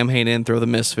 Throw the Samhain in, throw the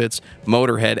Misfits.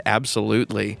 Motorhead,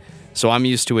 absolutely. So I'm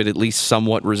used to it at least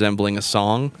somewhat resembling a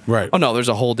song. Right. Oh, no, there's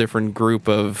a whole different group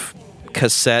of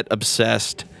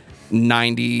cassette-obsessed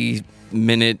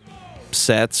 90-minute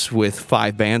sets with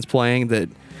 5 bands playing that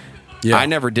I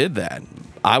never did that.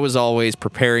 I was always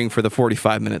preparing for the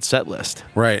 45-minute set list.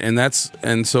 Right,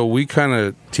 and so we kind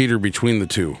of teeter between the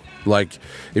two. Like,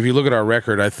 if you look at our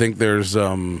record, I think there's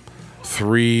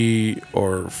 3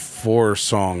 or 4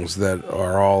 songs that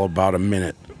are all about a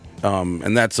minute,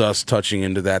 and that's us touching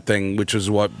into that thing, which is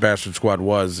what Bastard Squad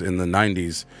was in the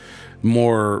 90s.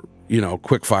 More, you know,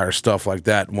 quick fire stuff like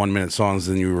that, 1-minute songs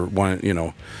than you were wanting, you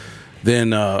know.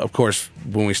 Then, of course,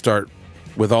 when we start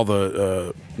with all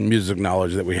the music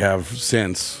knowledge that we have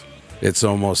since, it's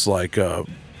almost like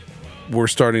we're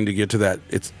starting to get to that.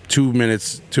 It's 2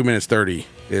 minutes 30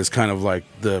 is kind of like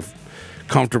the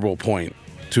comfortable point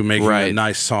to making a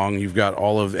nice song. You've got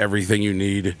all of everything you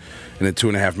need in a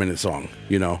 2.5-minute song,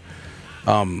 you know.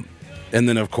 And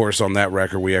then, of course, on that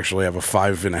record, we actually have a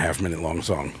 5.5-minute long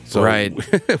song. So,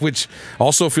 which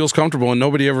also feels comfortable, and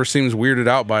nobody ever seems weirded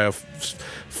out by a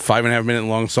 5.5-minute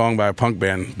long song by a punk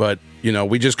band. But, you know,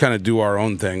 we just kind of do our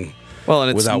own thing. Well,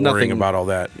 and it's without worrying about all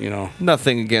that, you know.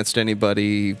 Nothing against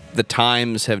anybody. The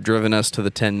times have driven us to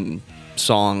the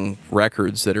 10-song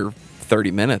records that are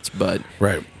 30 minutes, but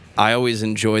I always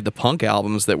enjoyed the punk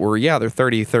albums that were, they're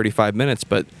 30, 35 minutes,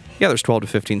 but there's 12 to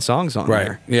 15 songs on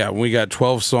there. Yeah, we got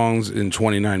 12 songs in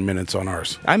 29 minutes on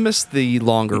ours. I miss the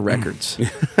longer records.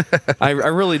 I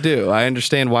really do. I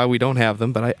understand why we don't have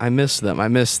them, but I miss them. I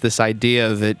miss this idea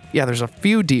that, there's a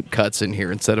few deep cuts in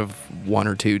here instead of 1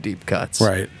 or 2 deep cuts.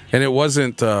 Right. And it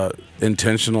wasn't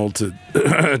intentional to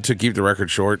to keep the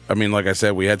record short. I mean, like I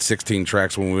said, we had 16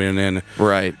 tracks when we went in.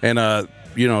 Right. And,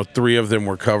 3 of them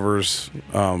were covers.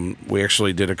 We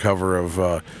actually did a cover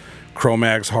of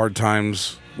Cro-Mag's Hard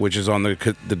Times, which is on the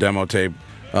demo tape,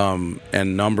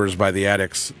 and Numbers by the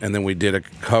Addicts. And then we did a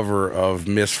cover of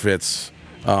Misfits,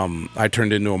 I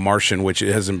Turned Into a Martian, which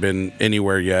it hasn't been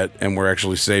anywhere yet, and we're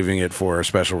actually saving it for a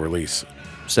special release.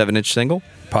 7-inch single?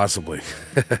 Possibly.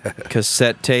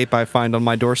 Cassette tape I find on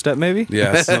my doorstep, maybe?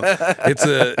 Yeah, so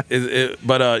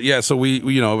so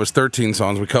we it was 13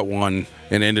 songs. We cut 1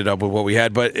 and ended up with what we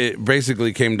had. But it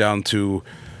basically came down to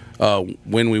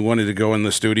when we wanted to go in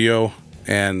the studio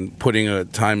and putting a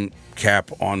time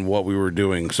cap on what we were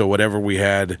doing. So whatever we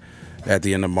had at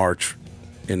the end of March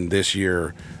in this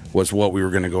year was what we were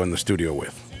going to go in the studio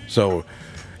with. So,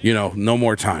 no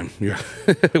more time. we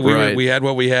Right. we had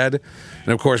what we had,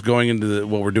 and of course, going into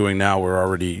what we're doing now, we're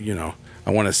already,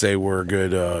 I want to say we're a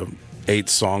good 8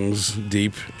 songs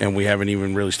deep, and we haven't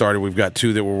even really started. We've got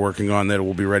 2 that we're working on that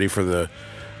will be ready for the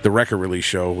record release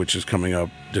show, which is coming up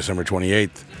December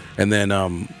 28th, and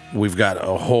then we've got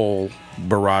a whole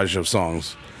barrage of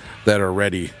songs that are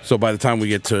ready. So by the time we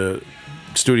get to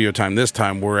studio time this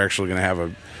time, we're actually going to have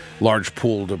a large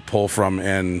pool to pull from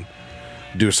and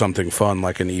do something fun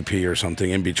like an EP or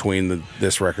something in between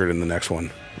this record and the next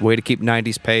one. Way to keep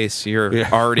 90s pace. You're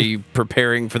already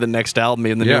preparing for the next album,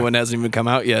 and the new one hasn't even come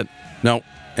out yet. No.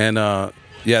 And I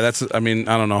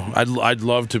don't know. I'd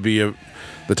love to be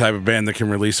the type of band that can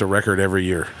release a record every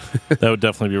year. That would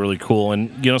definitely be really cool.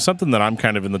 And something that I'm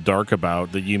kind of in the dark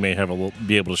about that you may have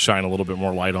be able to shine a little bit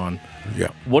more light on. Yeah.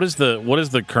 What is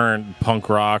the current punk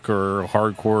rock or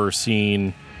hardcore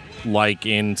scene like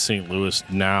in St. Louis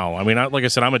now? I mean, like I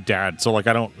said, I'm a dad, so I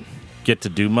don't get to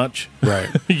do much. Right.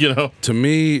 To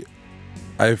me,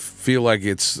 I feel like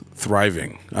it's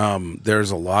thriving.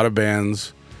 There's a lot of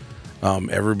bands.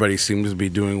 Everybody seems to be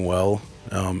doing well.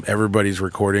 Everybody's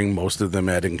recording, most of them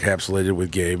at Encapsulated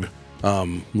with Gabe.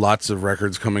 Lots of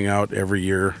records coming out every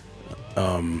year.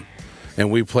 And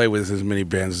we play with as many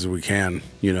bands as we can,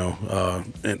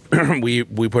 and we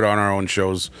put on our own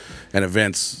shows and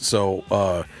events.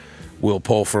 So we'll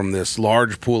pull from this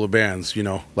large pool of bands,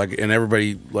 and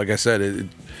everybody, like I said,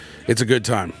 it's a good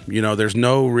time. There's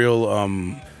no real,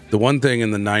 the one thing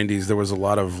in the 90s, there was a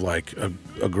lot of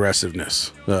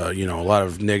aggressiveness, a lot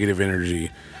of negative energy.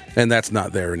 And that's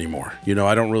not there anymore.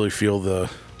 I don't really feel the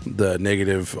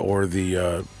negative or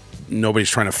the nobody's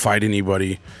trying to fight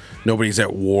anybody. Nobody's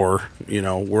at war.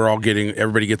 We're all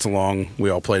everybody gets along. We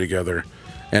all play together.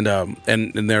 And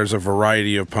there's a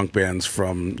variety of punk bands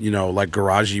from, like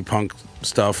garagey punk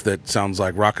stuff that sounds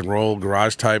like rock and roll,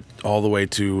 garage type, all the way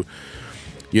to,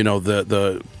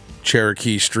 the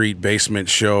Cherokee Street basement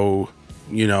show,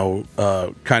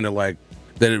 kind of like,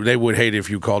 they would hate if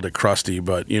you called it crusty,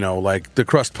 but like the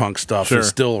crust punk stuff is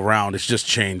still around. It's just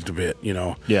changed a bit,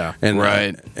 Yeah, and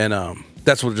right.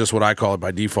 That's what I call it by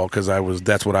default because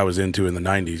that's what I was into in the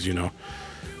 90s,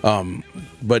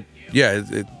 But yeah,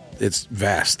 it's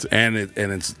vast and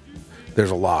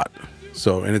there's a lot.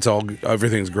 So and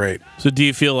everything's great. So do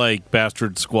you feel like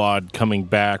Bastard Squad coming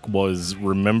back was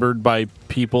remembered by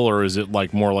people, or is it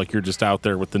more like you're just out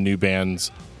there with the new bands?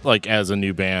 As a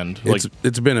new band,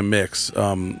 it's been a mix.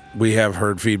 We have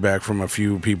heard feedback from a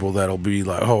few people that'll be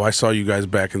like, "Oh, I saw you guys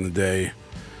back in the day.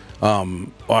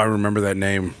 I remember that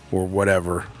name or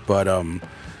whatever." But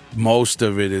most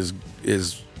of it is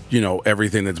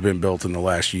everything that's been built in the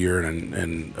last year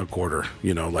and a quarter.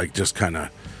 Just kind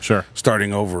of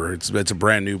starting over. It's a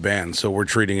brand new band, so we're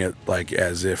treating it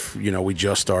as if we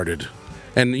just started,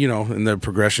 and and the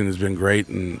progression has been great,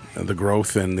 and the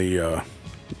growth and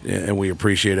and we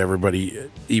appreciate everybody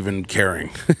even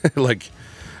caring,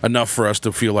 enough for us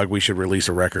to feel like we should release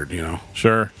a record,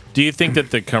 Sure. Do you think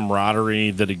that the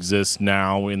camaraderie that exists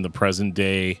now in the present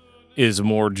day is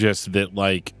more just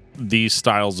that, these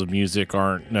styles of music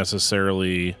aren't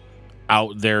necessarily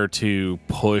out there to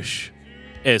push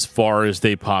as far as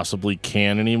they possibly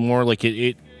can anymore?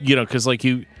 Because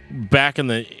back in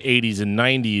the 80s and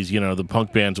 90s, the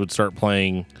punk bands would start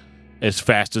playing as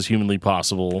fast as humanly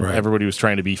possible. Right. Everybody was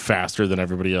trying to be faster than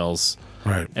everybody else.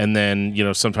 Right. And then,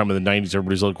 sometime in the 90s,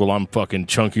 everybody's like, well, I'm fucking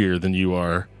chunkier than you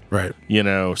are. Right.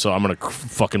 So I'm going to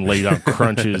fucking lay down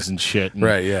crunches and shit. And,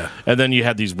 right, yeah. And then you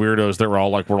had these weirdos that were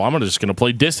all like, well, I'm just going to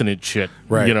play dissonant shit.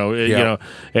 Right.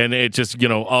 And it just,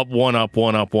 up, one up,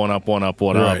 one up, one up, one up,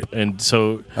 one right. up. And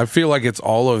so I feel like it's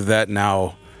all of that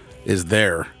now is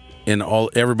there and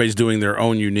everybody's doing their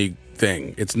own unique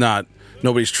thing. It's not,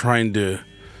 nobody's trying to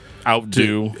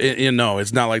outdo. No,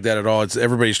 it's not like that at all. It's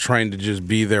everybody's trying to just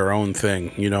be their own thing,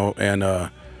 and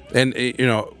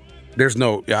there's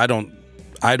no,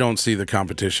 I don't see the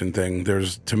competition thing.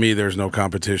 To me, there's no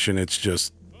competition. It's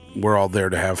just we're all there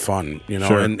to have fun,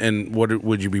 Sure. And what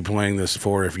would you be playing this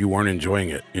for if you weren't enjoying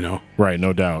it, Right,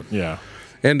 no doubt, yeah.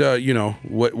 And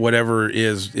whatever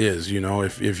is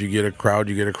if you get a crowd,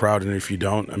 you get a crowd, and if you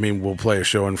don't, we'll play a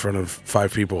show in front of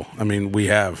 5 people. We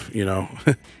have,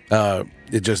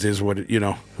 it just is what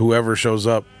whoever shows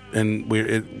up, and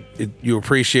you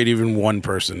appreciate even one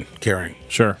person caring.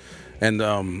 Sure. And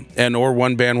or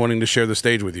one band wanting to share the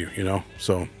stage with you,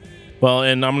 So well,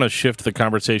 and I'm going to shift the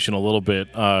conversation a little bit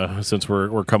since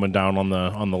we're coming down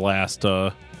on the last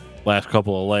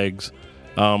couple of legs.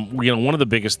 One of the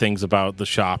biggest things about the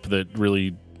shop that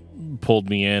really pulled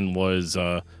me in was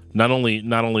not only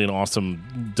an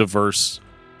awesome diverse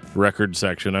record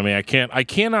section. I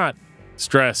cannot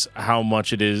stress how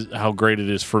great it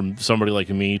is for somebody like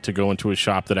me to go into a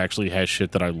shop that actually has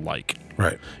shit that I like.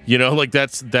 Right. You know, like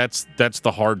that's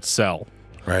the hard sell.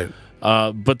 Right.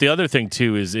 But the other thing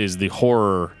too is the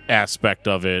horror aspect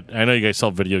of it. I know you guys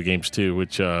sell video games too,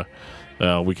 which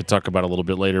we could talk about a little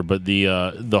bit later. But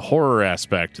the horror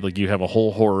aspect, like you have a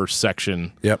whole horror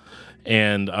section. Yep.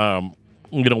 And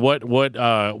you know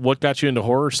what got you into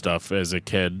horror stuff as a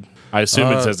kid? I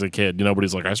assume it's as a kid.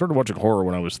 Nobody's like, I started watching horror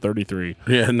when I was 33.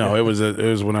 Yeah, no, it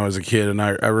was when I was a kid, and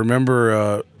I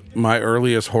remember my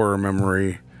earliest horror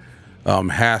memory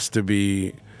has to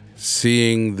be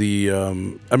seeing the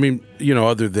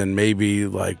other than maybe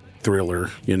like Thriller,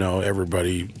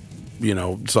 everybody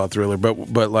saw Thriller,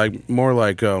 but like more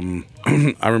like I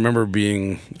remember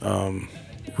being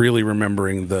really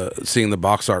remembering seeing the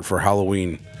box art for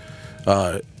Halloween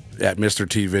at Mr.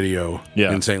 T Video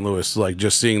in St. Louis, like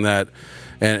just seeing that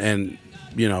and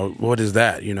what is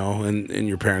that, and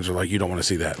your parents are like, you don't want to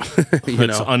see that.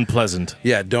 It's unpleasant.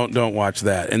 Yeah, don't watch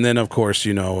that. And then of course,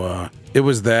 it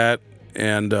was that.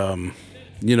 And,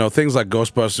 things like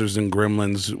Ghostbusters and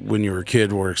Gremlins when you were a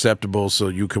kid were acceptable, so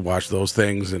you could watch those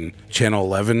things. And Channel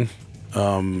 11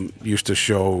 used to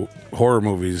show horror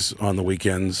movies on the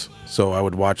weekends, so I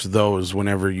would watch those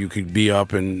whenever you could be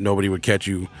up and nobody would catch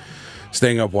you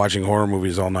staying up watching horror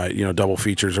movies all night, double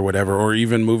features or whatever, or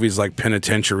even movies like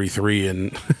Penitentiary 3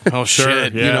 and oh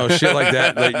shit, shit like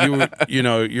that. Like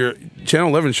your Channel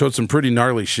 11 showed some pretty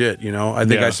gnarly shit. I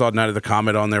think I saw Night of the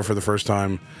Comet on there for the first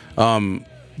time.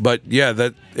 But yeah,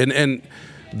 that and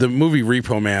the movie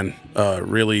Repo Man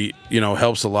really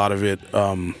helps a lot of it.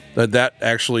 That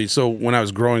actually, so when I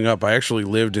was growing up, I actually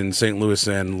lived in St. Louis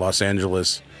and Los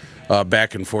Angeles,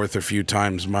 back and forth a few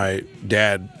times. My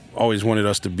dad always wanted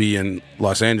us to be in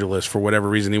Los Angeles for whatever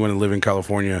reason. He wanted to live in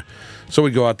California, so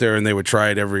we'd go out there and they would try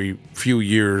it every few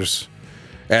years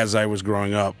as I was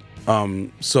growing up.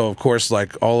 So of course,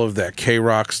 like all of that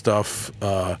K-Rock stuff,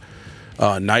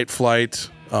 Night Flight,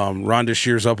 Rhonda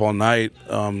Shear's Up All Night,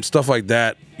 stuff like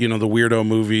that, the weirdo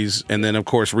movies. And then of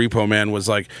course Repo Man was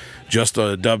like just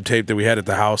a dub tape that we had at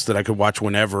the house that I could watch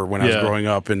whenever when I was growing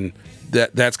up. And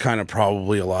that's kind of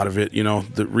probably a lot of it.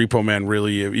 The Repo Man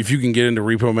really, if you can get into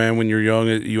Repo Man when you're young,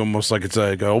 you almost like it's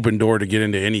like an open door to get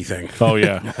into anything. Oh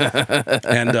yeah.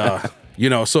 And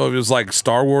so it was like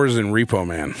Star Wars and Repo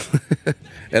Man.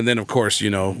 And then of course,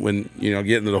 when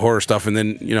get into the horror stuff, and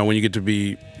then when you get to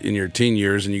be in your teen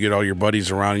years and you get all your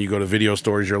buddies around and you go to video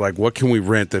stores, you're like, what can we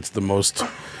rent that's the most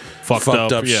fucked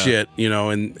up shit,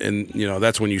 and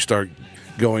that's when you start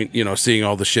going, seeing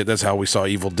all the shit. That's how we saw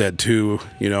Evil Dead 2,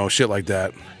 shit like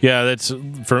that. Yeah,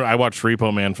 I watched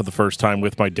Repo Man for the first time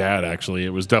with my dad, actually. It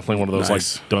was definitely one of those,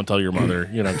 like, don't tell your mother,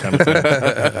 kind of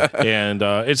thing. And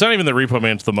it's not even the Repo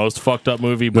Man's the most fucked up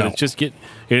movie, but it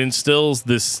instills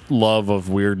this love of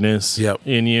weirdness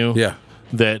in you. Yeah.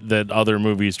 That other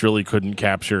movies really couldn't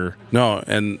capture. No,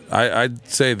 and I'd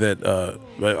say that,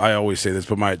 I always say this,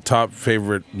 but my top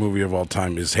favorite movie of all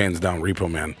time is hands down Repo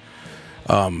Man.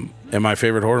 And my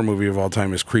favorite horror movie of all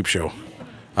time is Creepshow.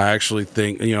 I actually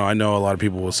think, I know a lot of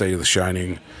people will say The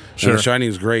Shining. Sure. The Shining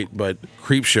is great, but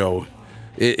Creepshow,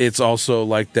 it's also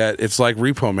like that. It's like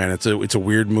Repo Man. It's a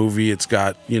weird movie. It's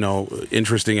got,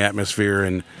 interesting atmosphere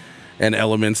and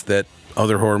elements that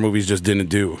other horror movies just didn't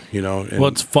do, And well,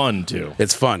 it's fun too.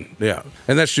 It's fun, yeah.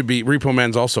 And that should be, Repo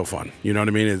Man's also fun. You know what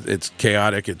I mean? It's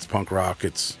chaotic. It's punk rock.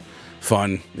 It's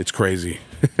fun. It's crazy.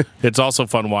 It's also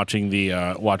fun watching the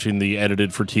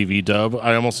edited for TV dub.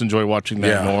 I almost enjoy watching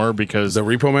that more because the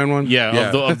Repo Man one.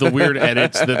 Yeah. Of the weird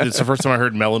edits. It's the first time I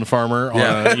heard Melon Farmer.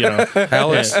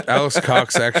 Alex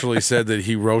Cox actually said that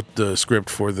he wrote the script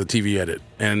for the TV edit,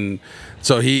 and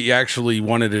so he actually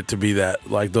wanted it to be that,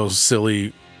 like those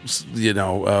silly,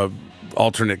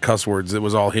 alternate cuss words. It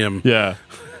was all him. Yeah.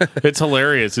 It's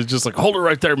hilarious. It's just like, hold it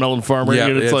right there, Melon Farmer. Yeah,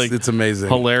 it's amazing.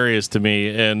 Hilarious to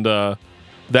me. And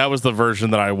that was the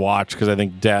version that I watched because I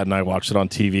think Dad and I watched it on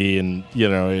TV. And,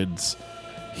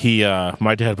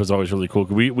 my dad was always really cool.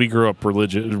 We grew up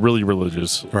really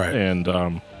religious. Right. And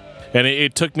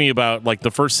it took me about like the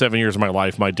first 7 years of my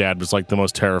life. My dad was like the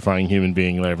most terrifying human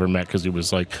being I ever met because he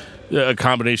was like a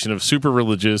combination of super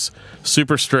religious,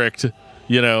 super strict,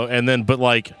 and then, but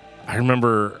like, I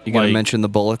remember. You gonna mention the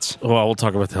bullets? Well, we'll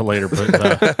talk about that later,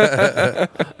 but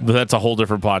that's a whole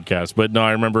different podcast. But no,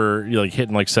 I remember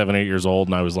hitting like 7, 8 years old,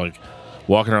 and I was like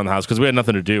walking around the house because we had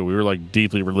nothing to do. We were like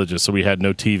deeply religious, so we had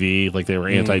no TV. Like they were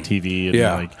anti-TV, and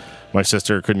like my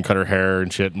sister couldn't cut her hair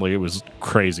and shit. And like it was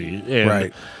crazy.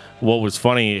 And what was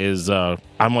funny is I'm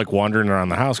like wandering around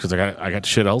the house because I got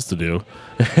shit else to do,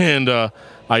 and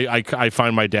I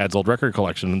find my dad's old record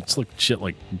collection. It's like shit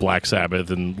like Black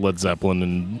Sabbath and Led Zeppelin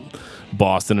and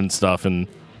Boston and stuff, and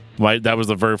that was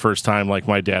the very first time like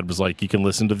my dad was like, you can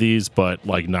listen to these, but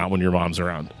like not when your mom's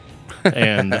around.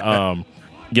 And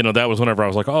that was whenever I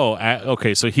was like, oh,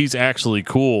 okay, so he's actually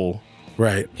cool.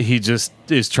 Right. He just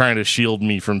is trying to shield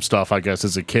me from stuff, I guess,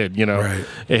 as a kid, Right.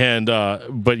 And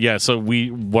but yeah, so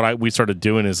we started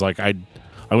doing is like I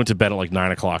went to bed at like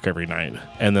 9:00 every night,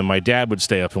 and then my dad would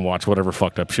stay up and watch whatever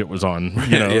fucked up shit was on.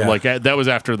 Yeah. Like that was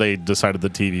after they decided the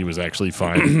TV was actually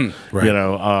fine.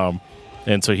 Right.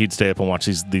 And so he'd stay up and watch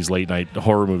these late night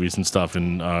horror movies and stuff,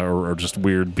 and or just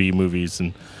weird B movies.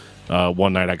 And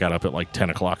one night I got up at like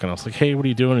 10:00, and I was like, "Hey, what are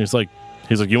you doing?" He's like,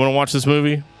 "You want to watch this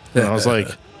movie?" And I was like,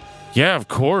 "Yeah, of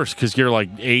course," because you're like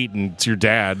 8 and it's your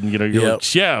dad, and you're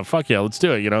like, "Yeah, fuck yeah, let's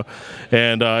do it,"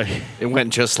 And it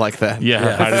went just like that.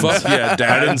 Yeah, Fuck yeah, Dad.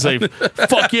 I didn't say,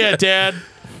 "Fuck yeah, Dad."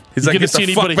 He's like, get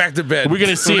the fuck back to bed. Are we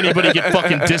gonna see anybody get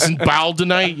fucking disemboweled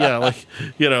tonight? Yeah, like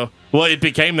Well, it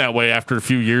became that way after a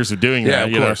few years of doing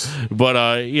that. Of course.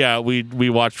 But we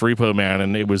watched Repo Man,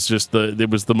 and it was just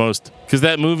the most, because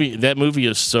that movie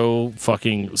is so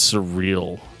fucking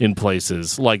surreal in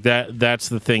places. Like that's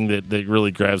the thing that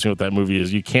really grabs me with that movie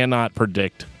is you cannot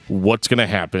predict what's gonna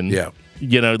happen. Yeah.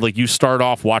 Like you start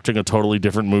off watching a totally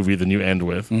different movie than you end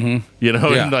with.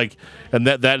 Yeah. And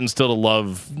that instilled a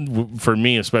love for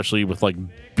me, especially with like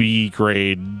B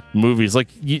grade movies. Like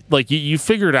you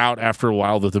figured out after a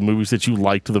while that the movies that you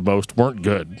liked the most weren't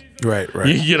good. Right.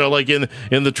 Like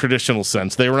in the traditional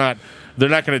sense, they're not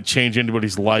going to change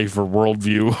anybody's life or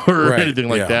worldview or anything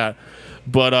like that.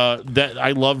 But that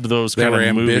I loved those kind of movies.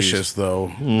 They were ambitious, though.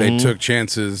 Mm-hmm. They took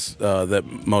chances that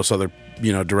most other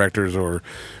directors or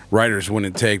writers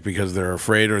wouldn't take because they're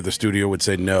afraid, or the studio would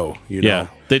say no. Yeah,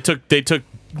 they took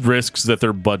risks that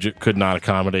their budget could not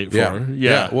accommodate for.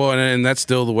 Yeah. Well, and that's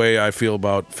still the way I feel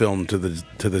about film to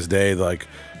this day. Like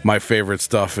my favorite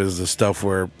stuff is the stuff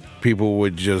where people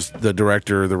would the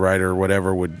director, or the writer, or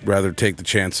whatever, would rather take the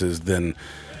chances than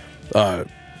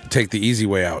take the easy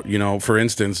way out. For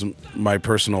instance, my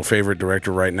personal favorite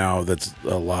director right now that's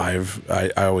alive,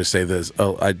 I always say this,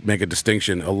 I make a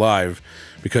distinction, alive,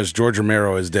 because George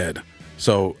Romero is dead.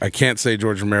 So I can't say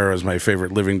George Romero is my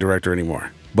favorite living director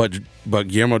anymore. But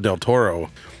Guillermo del Toro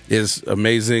is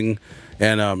amazing.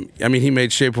 And he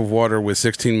made Shape of Water with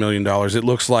 $16 million. It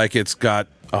looks like it's got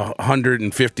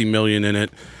 $150 million in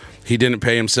it. He didn't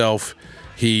pay himself.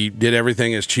 He did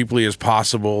everything as cheaply as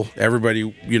possible. Everybody,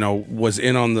 was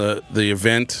in on the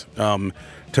event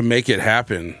to make it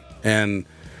happen. And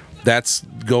that's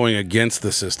going against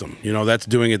the system. That's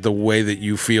doing it the way that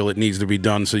you feel it needs to be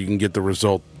done so you can get the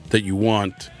result that you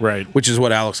want. Right. Which is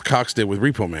what Alex Cox did with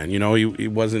Repo Man.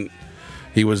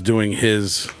 He was doing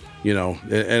his,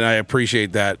 and I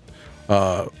appreciate that.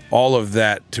 All of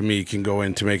that to me can go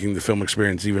into making the film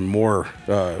experience even more,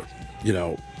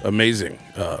 amazing.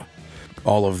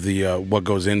 All of the what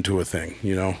goes into a thing,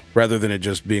 rather than it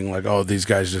just being like, oh, these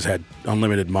guys just had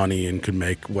unlimited money and could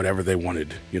make whatever they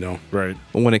wanted, Right.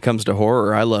 When it comes to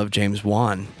horror, I love James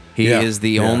Wan. He is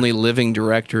the only living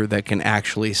director that can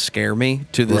actually scare me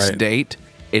to this date.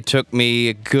 It took me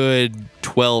a good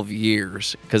 12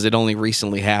 years, because it only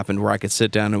recently happened, where I could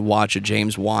sit down and watch a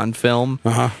James Wan film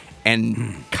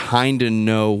and kind of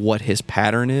know what his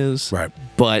pattern is. Right.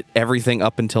 But everything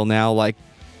up until now, like,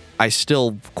 I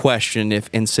still question if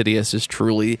Insidious is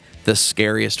truly the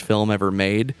scariest film ever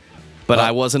made. But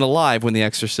I wasn't alive when The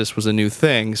Exorcist was a new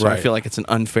thing, so I feel like it's an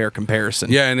unfair comparison.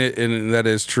 Yeah, and that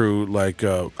is true. Like,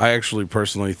 I actually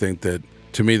personally think that,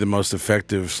 to me, the most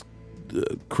effective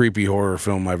creepy horror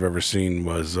film I've ever seen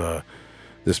was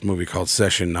this movie called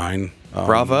Session 9.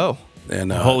 Bravo.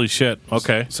 And holy shit.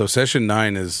 Okay. So Session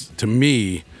 9 is, to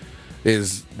me,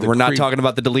 is... We're not talking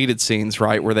about the deleted scenes,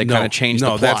 right? Where they kind of change the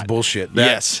plot. No, that's bullshit.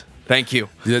 Yes. Thank you.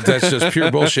 That's just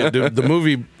pure bullshit. The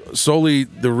movie, solely,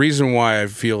 the reason why I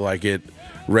feel like it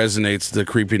resonates, the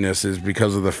creepiness, is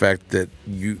because of the fact that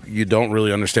you don't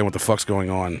really understand what the fuck's going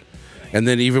on. And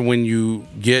then even when you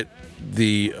get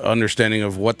the understanding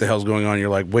of what the hell's going on, you're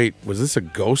like, wait, was this a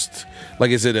ghost?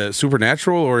 Like, is it a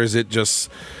supernatural, or is it just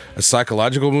a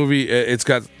psychological movie? It's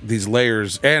got these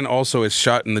layers, and also it's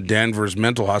shot in the Danvers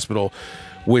Mental Hospital,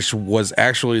 which was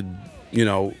actually,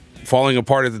 falling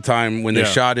apart at the time when they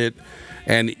shot it.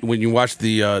 And when you watch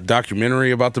the documentary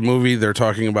about the movie, they're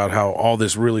talking about how all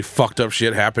this really fucked up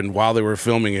shit happened while they were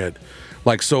filming it.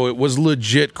 Like, so it was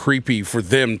legit creepy for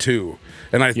them too.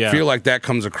 And I feel like that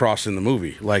comes across in the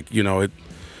movie. Like, you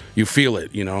feel it,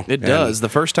 It does. The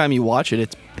first time you watch it,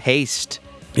 it's paced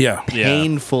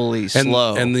painfully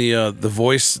slow. And the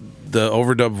voice, the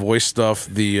overdub voice stuff,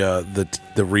 the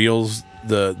reels,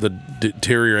 the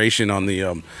deterioration on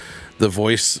the the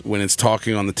voice when it's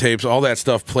talking on the tapes, all that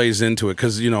stuff plays into it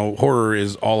because, horror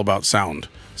is all about sound.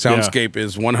 Soundscape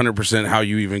is 100% how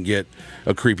you even get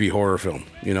a creepy horror film,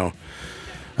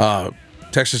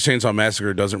 Texas Chainsaw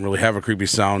Massacre doesn't really have a creepy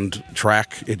sound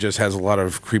track. It just has a lot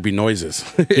of creepy noises.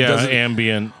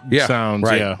 Ambient sounds.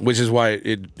 Right. Yeah, which is why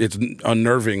it's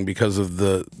unnerving because of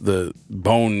the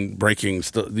bone breaking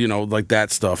stuff, like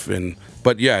that stuff.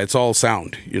 But it's all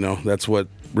sound. That's what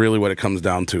it comes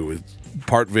down to. It's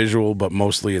part visual, but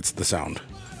mostly it's the sound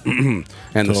and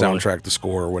the soundtrack, the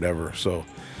score, or whatever. So.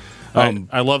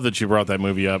 I love that you brought that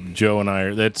movie up. Joe and I,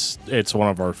 it's one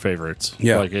of our favorites.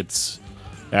 Yeah. Like it's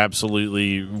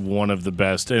absolutely one of the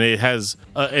best. And it has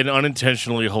an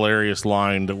unintentionally hilarious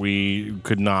line that we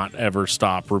could not ever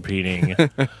stop repeating.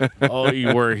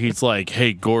 Where he's like,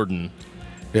 "Hey, Gordon.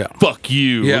 Yeah. Fuck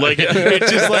you." Yeah. Like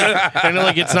it's just like, and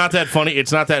like it's not that funny.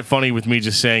 It's not that funny with me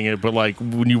just saying it, but like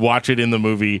when you watch it in the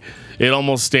movie, it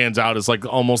almost stands out as like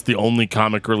almost the only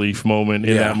comic relief moment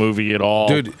in that movie at all.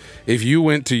 Dude, if you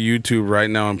went to YouTube right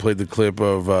now and played the clip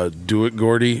of "Do It,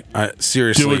 Gordy,"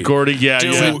 seriously, Do it, Gordy. Yeah,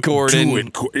 Do it, Gordon.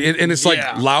 Do it, and it's like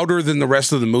louder than the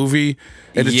rest of the movie,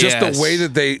 and it's just the way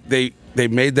that they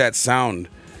made that sound.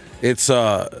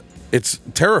 It's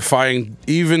terrifying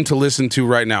even to listen to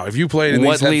right now. If you play it in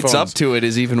what these leads up to it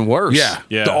is even worse.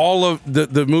 Yeah. All of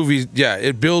the movies,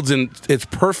 it builds and it's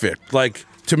perfect. Like,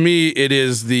 to me, it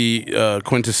is the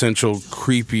quintessential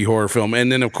creepy horror film.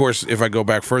 And then, of course, if I go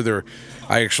back further,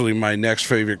 my next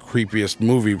favorite creepiest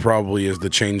movie probably is The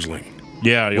Changeling.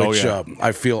 Which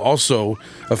I feel also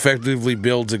effectively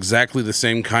builds exactly the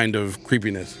same kind of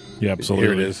creepiness. Yeah,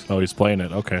 absolutely. Here it is. Oh, he's playing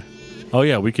it. Okay. Oh,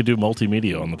 yeah, we could do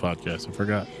multimedia on the podcast. I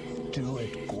forgot. Do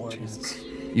it, Gordon.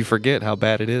 You forget how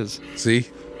bad it is. See?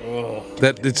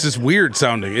 That it's just weird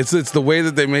sounding. It's the way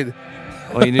that they made.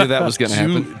 Well, you knew that was going to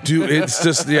happen. It's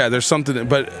just there's something.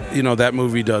 But that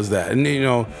movie does that, and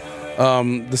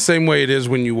the same way it is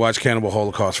when you watch Cannibal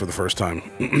Holocaust for the first time.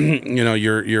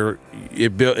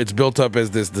 It's built up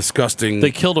as this disgusting.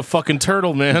 They killed a fucking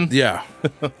turtle, man. Yeah.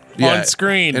 On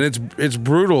screen, and it's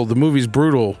brutal. The movie's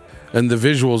brutal. And the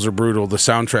visuals are brutal. The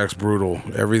soundtrack's brutal.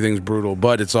 Everything's brutal.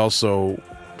 But it's also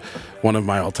one of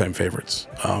my all-time favorites.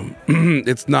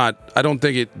 It's not. I don't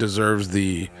think it deserves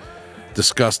the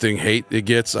disgusting hate it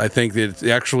gets. I think that it's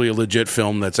actually a legit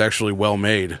film that's actually well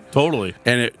made. Totally.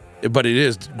 But it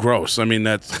is gross. I mean,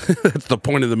 that's the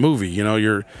point of the movie.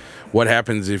 What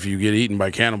happens if you get eaten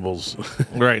by cannibals?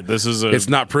 Right. It's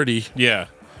not pretty. Yeah.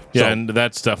 Yeah, and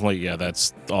that's definitely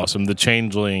that's awesome. The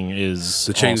Changeling is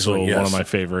also one of my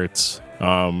favorites.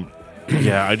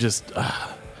 I just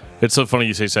it's so funny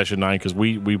you say Session 9 because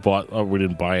we bought we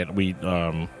didn't buy it, we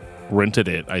rented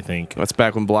it. I think that's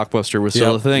back when Blockbuster was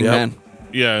still a thing, man.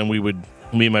 Yeah, and me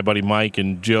and my buddy Mike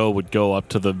and Joe would go up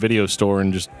to the video store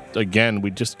and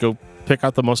we'd just go pick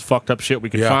out the most fucked up shit we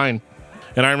could find.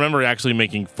 And I remember actually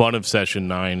making fun of Session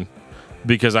 9.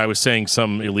 Because I was saying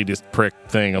some elitist prick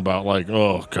thing about like,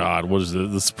 oh God, what is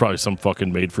this? This is probably some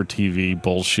fucking made-for-TV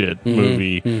bullshit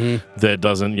movie that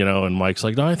doesn't, and Mike's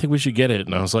like, no, I think we should get it.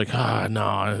 And I was like,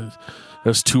 no,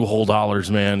 that's $2 whole,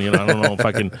 man. I don't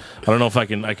know if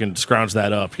I can scrounge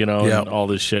that up, and all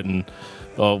this shit. And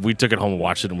we took it home and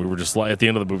watched it, and we were just like, at the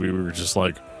end of the movie, we were just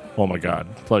like, oh my God,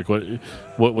 like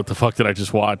what the fuck did I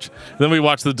just watch? And then we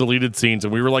watched the deleted scenes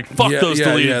and we were like, fuck those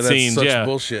deleted scenes. That's such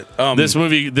bullshit.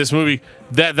 This movie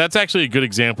that's actually a good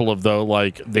example of though,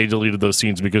 like they deleted those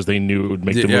scenes because they knew it would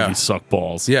make the movie suck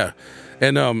balls. Yeah.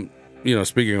 And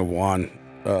speaking of Juan,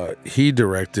 he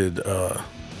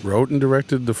wrote and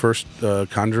directed the first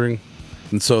Conjuring.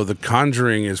 And so the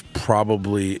Conjuring is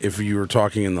probably, if you were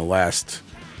talking in the last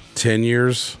 10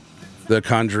 years, the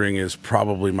Conjuring is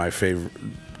probably my favorite.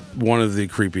 One of the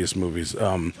creepiest movies.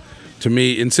 To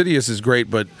me, Insidious is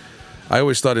great, but I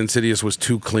always thought Insidious was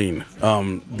too clean.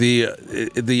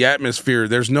 The atmosphere,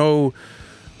 there's no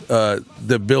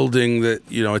the building that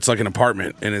it's like an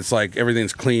apartment and it's like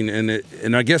everything's clean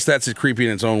and I guess that's creepy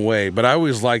in its own way. But I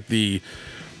always like the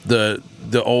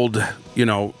old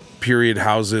period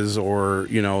houses or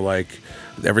like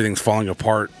everything's falling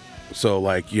apart. So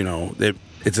like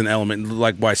it's an element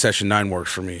like why Session 9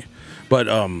 works for me. But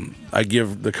I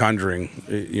give The Conjuring,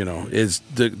 is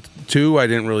the 2. I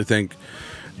didn't really think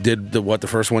did what the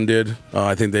first one did.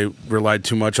 I think they relied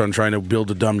too much on trying to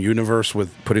build a dumb universe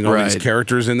with putting all these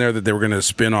characters in there that they were going to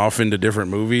spin off into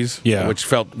different movies. Yeah, which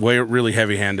felt really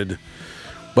heavy-handed.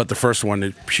 But the first one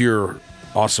is pure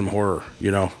awesome horror.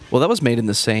 Well, that was made in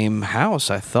the same house,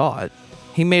 I thought.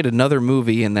 He made another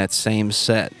movie in that same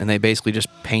set, and they basically just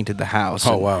painted the house.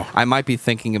 Oh, wow. I might be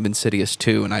thinking of Insidious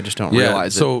 2, and I just don't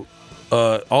realize it.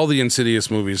 All the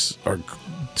Insidious movies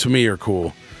to me are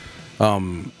cool.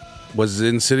 Was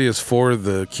Insidious 4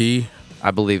 the key?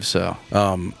 I believe so.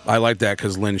 I like that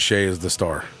because Lynn Shay is the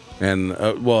star, and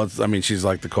she's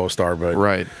like the co-star, but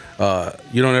Right.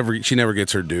 she never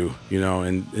gets her due,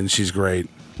 and she's great.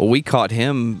 Well, we caught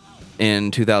him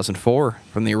in 2004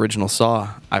 from the original Saw.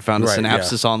 I found a Right,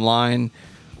 synopsis online,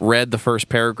 read the first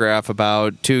paragraph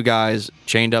about two guys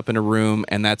chained up in a room,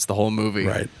 and that's the whole movie.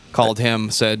 Right. Called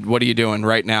him, said, "What are you doing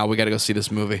right now? We got to go see this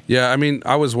movie." Yeah, I mean,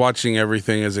 I was watching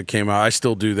everything as it came out. I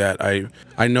still do that.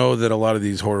 I know that a lot of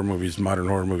these horror movies, modern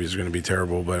horror movies, are going to be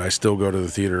terrible, but I still go to the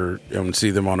theater and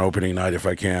see them on opening night if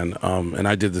I can. And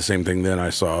I did the same thing then. I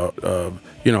saw,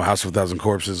 House of a Thousand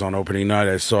Corpses on opening night.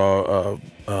 I saw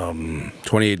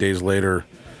 28 Days Later,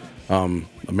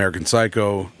 American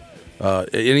Psycho,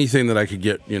 anything that I could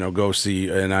get, go see.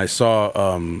 And I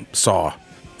saw Saw,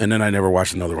 and then I never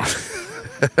watched another one.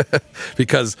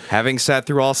 Because having sat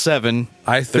through all 7,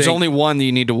 there's only one that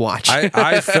you need to watch.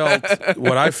 I felt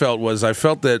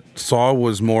that Saw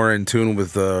was more in tune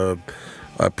with a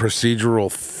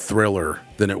procedural thriller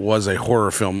than it was a horror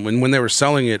film. When they were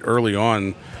selling it early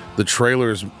on, the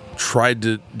trailers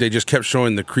they just kept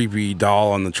showing the creepy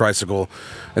doll on the tricycle,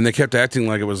 and they kept acting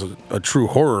like it was a true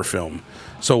horror film.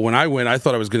 So when I went, I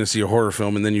thought I was going to see a horror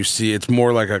film, and then you see it's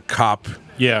more like a cop,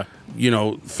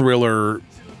 thriller.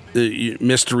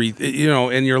 Mystery,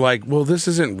 and you're like, well, this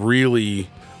isn't really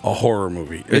a horror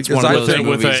movie. It's one of those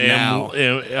movies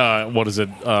now. What is it?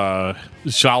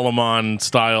 Shyamalan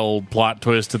style plot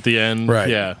twist at the end. Right.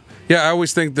 Yeah. Yeah. I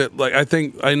always think that,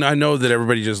 I know that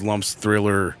everybody just lumps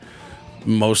thriller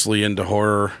mostly into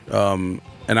horror, and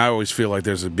I always feel like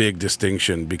there's a big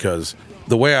distinction, because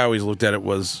the way I always looked at it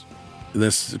was,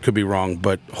 this could be wrong,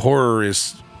 but horror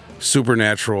is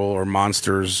supernatural or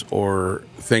monsters or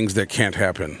things that can't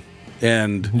happen.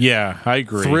 And yeah, I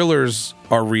agree. Thrillers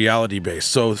are reality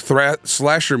based. So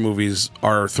slasher movies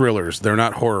are thrillers. They're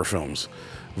not horror films.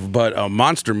 But a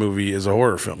monster movie is a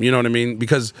horror film. You know what I mean?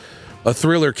 Because a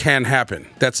thriller can happen.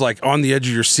 That's like on the edge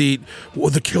of your seat. Well,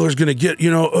 the killer's going to get,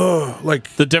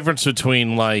 like the difference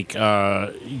between like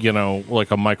a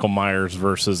Michael Myers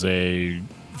versus a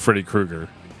Freddy Krueger.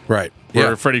 Right.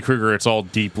 Where Freddy Krueger, it's all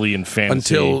deeply in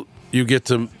fantasy. Until you get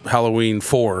to Halloween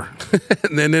 4.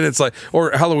 And then it's like,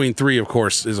 or Halloween 3, of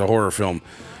course, is a horror film.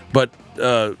 But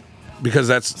because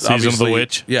that's Season of the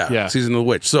Witch. Yeah, Season of the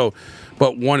Witch. So,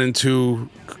 but 1 and 2,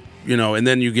 and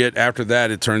then you get, after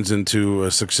that, it turns into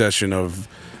a succession of,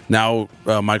 now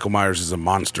Michael Myers is a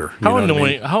monster. How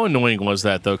annoying was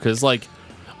that, though? Because,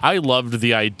 I loved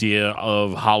the idea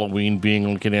of Halloween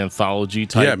being like an anthology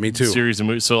type series of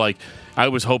movies. So, I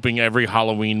was hoping every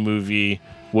Halloween movie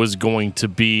was going to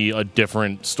be a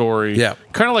different story. Yeah.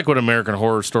 Kind of like what American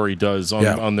Horror Story does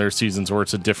on their seasons, where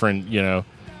it's a different,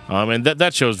 and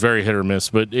that show's very hit or miss,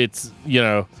 but it's,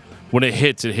 when it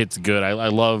hits good. I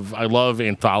love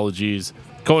anthologies.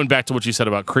 Going back to what you said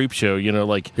about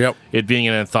Creepshow, it being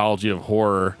an anthology of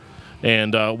horror.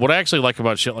 And what I actually like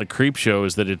about shit like Creepshow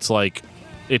is that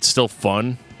it's still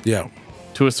fun. Yeah.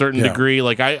 To a certain degree.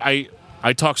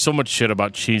 I talk so much shit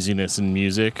about cheesiness in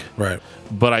music. Right.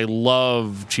 But I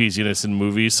love cheesiness in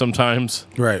movies sometimes.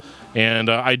 Right. And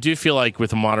I do feel like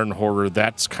with modern horror,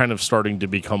 that's kind of starting to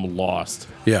become lost.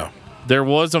 Yeah. There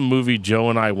was a movie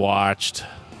Joe and I watched,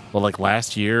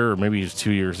 last year or maybe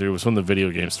 2 years. It was when the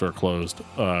video game store closed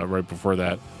right before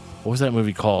that. What was that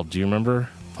movie called? Do you remember?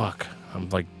 Fuck. I'm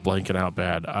blanking out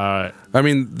bad.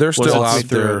 They're still out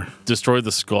there. Destroy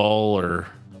the Skull, or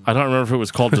I don't remember if it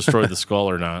was called Destroy the Skull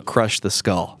or not. Crush the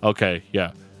Skull. Okay,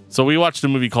 yeah. So we watched a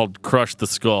movie called Crush the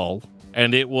Skull,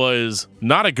 and it was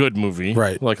not a good movie.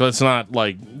 Right. Let's not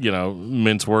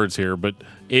mince words here, but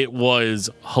it was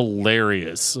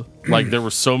hilarious. There were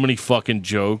so many fucking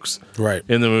jokes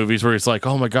in the movies where it's like,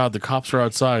 oh my God, the cops are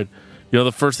outside. The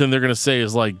first thing they're going to say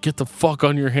is get the fuck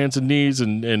on your hands and knees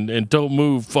and don't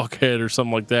move, fuckhead, or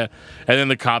something like that. And then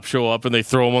the cops show up and they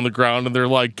throw them on the ground and they're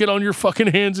like, get on your fucking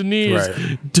hands and knees.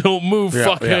 Right. Don't move,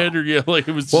 fuckhead. Or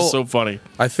it was just so funny.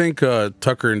 I think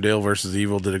Tucker and Dale versus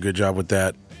Evil did a good job with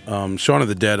that. Shaun of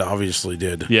the Dead obviously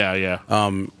did. Yeah.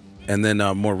 And then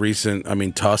more recent,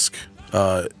 Tusk.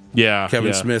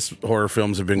 Kevin Smith's horror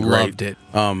films have been great. Loved it.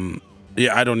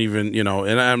 Yeah, I don't even,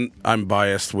 and I'm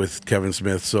biased with Kevin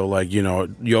Smith, so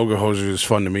Yoga Hosers is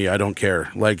fun to me. I don't care.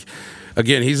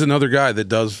 Again, he's another guy that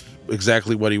does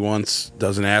exactly what he wants,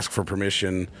 doesn't ask for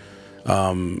permission.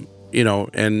 And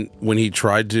when he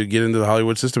tried to get into the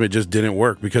Hollywood system, it just didn't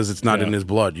work because it's not in his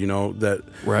blood. That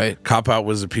right. Cop Out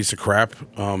was a piece of crap.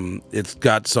 It's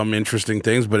got some interesting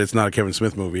things, but it's not a Kevin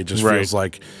Smith movie. It just feels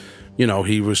like,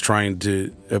 he was trying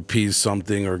to appease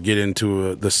something or get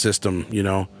into the system,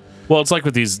 Well, it's like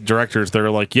with these directors,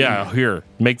 they're like, yeah, here,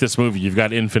 make this movie. You've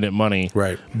got infinite money.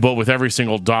 Right. But with every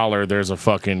single dollar, there's a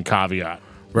fucking caveat.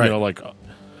 Right. You know, like,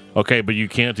 okay, but you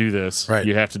can't do this. Right.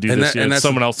 You have to do And this. that- and it's that's-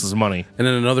 someone else's money. And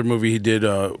then another movie he did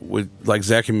with like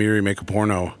Zach and Miri Make a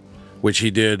Porno, which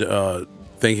he did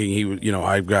thinking he would,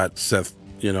 I've got Seth,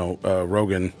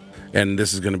 Rogen, and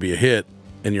this is going to be a hit.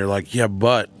 And you're like, yeah,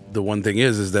 but the one thing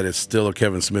is that it's still a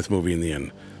Kevin Smith movie in the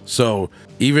end. So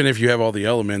even if you have all the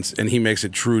elements and he makes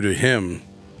it true to him,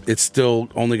 it's still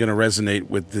only going to resonate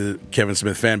with the Kevin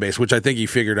Smith fan base, which I think he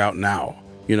figured out now.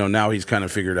 Now he's kind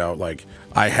of figured out, like,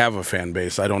 I have a fan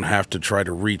base. I don't have to try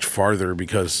to reach farther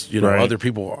because, Right. other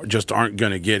people just aren't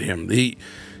going to get him.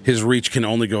 His reach can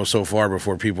only go so far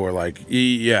before people are like,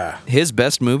 yeah, His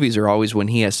best movies are always when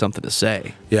he has something to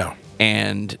say. yeah,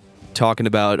 And talking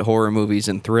about horror movies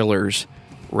and thrillers,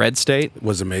 Red State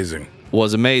was amazing.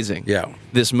 was amazing. Yeah.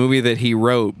 This movie that he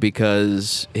wrote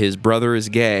because his brother is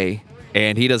gay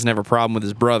and he doesn't have a problem with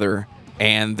his brother,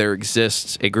 and there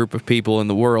exists a group of people in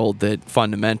the world that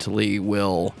fundamentally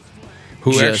will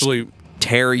Who just actually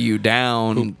tear you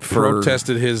down for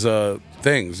protested his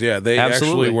things. Yeah, they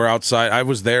Absolutely. actually were outside. I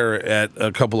was there at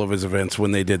a couple of his events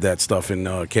when they did that stuff in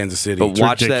Kansas City. But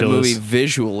watch that ridiculous. movie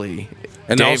visually.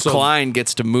 And Dave also- Klein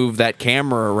gets to move that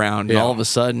camera around, and Yeah. all of a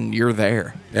sudden you're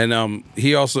there. And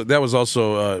that was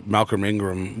also Malcolm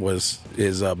Ingram was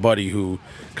his buddy who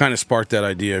kind of sparked that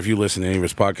idea. If you listen to any of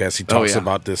his podcasts, he talks yeah.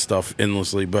 about this stuff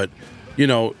endlessly. But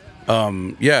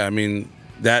I mean,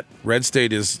 that Red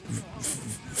State is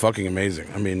fucking amazing.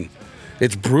 I mean,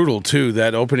 it's brutal too.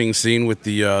 That opening scene with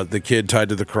the kid tied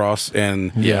to the cross,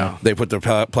 and Yeah. they put the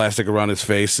plastic around his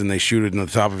face, and they shoot it in the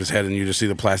top of his head, and you just see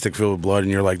the plastic filled with blood,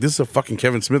 and you're like, this is a fucking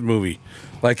Kevin Smith movie.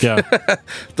 Like, Yeah.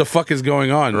 the fuck is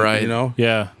going on? Right.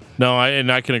 Yeah. No,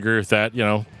 I can agree with that.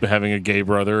 Having a gay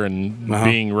brother and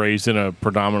being raised in a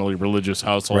predominantly religious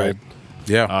household. Right.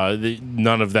 Yeah.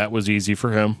 None of that was easy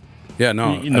for him. Yeah.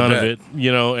 No. I None of bet. it.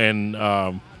 And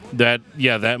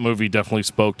that movie definitely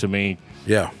spoke to me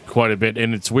Yeah. quite a bit.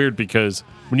 And it's weird because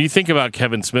when you think about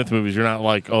Kevin Smith movies, you're not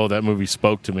like, oh, that movie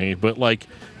spoke to me. But like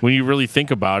when you really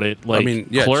think about it, like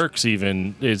Clerks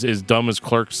even is as dumb as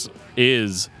Clerks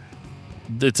is.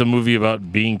 It's a movie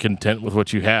about being content with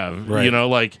what you have. Right.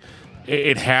 Like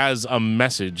it has a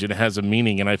message and it has a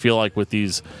meaning. And I feel like with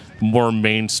these more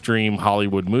mainstream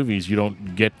Hollywood movies, you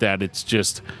don't get that. It's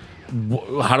just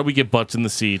how do we get butts in the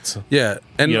seats? Yeah,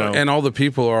 and And all the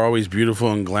people are always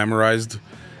beautiful and glamorized,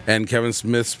 and Kevin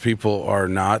Smith's people are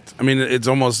not. I mean, it's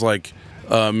almost like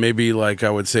maybe like I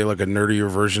would say like a nerdier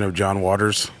version of John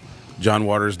Waters. John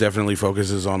Waters definitely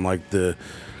focuses on like the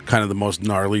kind of the most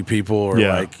gnarly people, or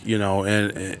like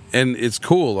and it's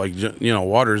cool. Like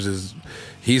Waters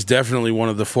he's definitely one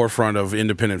of the forefront of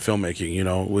independent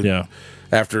filmmaking. With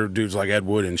after dudes like Ed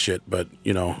Wood and shit, but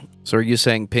So are you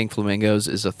saying Pink Flamingos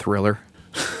is a thriller?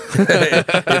 it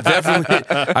definitely.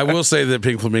 I will say that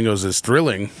Pink Flamingos is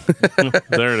thrilling.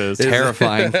 There it is.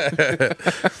 Terrifying.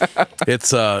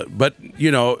 It's but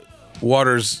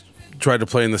Waters tried to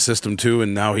play in the system too,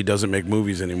 and now he doesn't make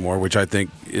movies anymore, which I think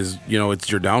is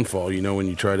it's your downfall. When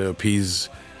you try to appease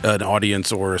an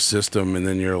audience or a system, and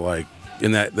then you're like,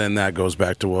 and then that goes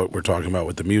back to what we're talking about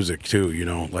with the music too.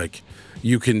 Like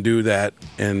you can do that,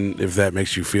 and if that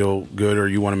makes you feel good or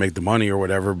you want to make the money or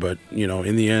whatever, but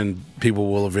in the end,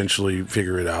 people will eventually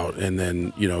figure it out, and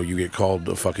then you get called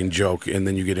a fucking joke, and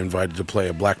then you get invited to play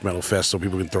a black metal fest so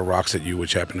people can throw rocks at you,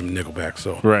 which happened to Nickelback.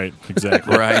 So Right,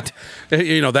 exactly. Right.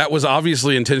 that was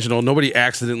obviously intentional. Nobody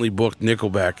accidentally booked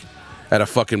Nickelback at a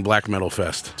fucking black metal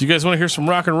fest. Do you guys want to hear some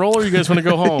rock and roll, or you guys want to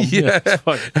go home?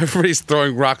 Fuck. Everybody's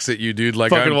throwing rocks at you, dude.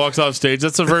 Like Fucking walks off stage.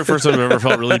 That's the very first time I've ever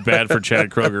felt really bad for Chad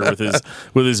Kroger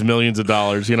with his millions of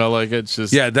dollars. Like it's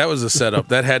just yeah, that was a setup.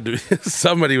 That had to.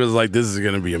 Somebody was like, "This is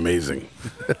going to be amazing."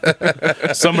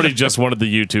 somebody just wanted the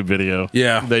YouTube video.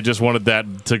 Yeah. They just wanted that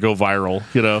to go viral.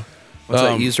 What's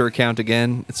that user account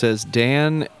again? It says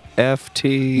Dan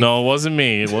FT. No, it wasn't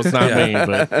me. It was not me,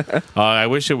 but I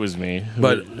wish it was me.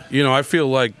 But I feel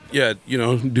like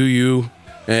do you?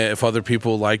 If other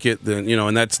people like it, then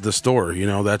and that's the store.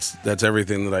 That's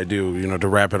everything that I do. To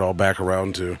wrap it all back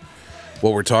around to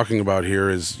what we're talking about here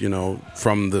is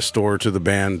from the store to the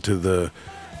band to the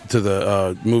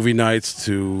movie nights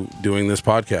to doing this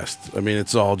podcast. I mean,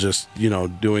 it's all just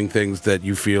doing things that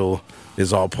you feel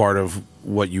is all part of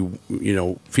what you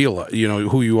feel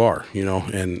who you are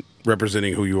and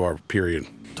representing who you are, period.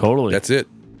 Totally. That's it.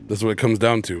 That's what it comes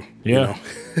down to. Yeah.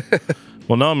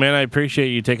 Well, no, man, I appreciate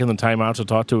you taking the time out to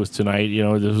talk to us tonight.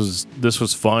 This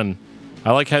was fun.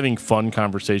 I like having fun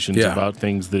conversations about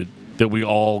things that we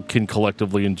all can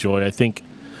collectively enjoy. I think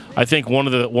one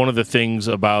of the things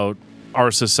about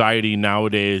our society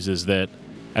nowadays is that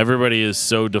everybody is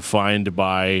so defined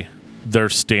by their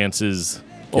stances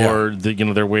or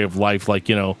their way of life. Like,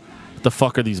 what the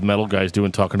fuck are these metal guys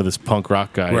doing talking to this punk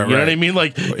rock guy? Right, you know what I mean?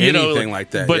 Like, anything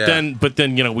like that. But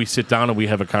then, we sit down and we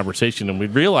have a conversation and we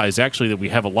realize actually that we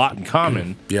have a lot in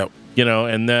common. Yep.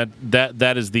 And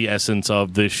that is the essence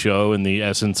of this show, and the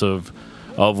essence of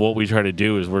what we try to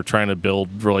do is we're trying to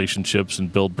build relationships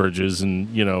and build bridges,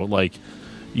 and we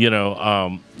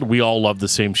all love the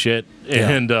same shit,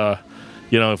 and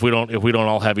if we don't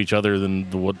all have each other, then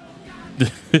what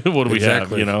what do we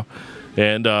have?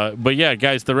 And but yeah,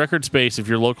 guys, the Record Space, if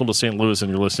you're local to St. Louis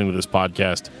and you're listening to this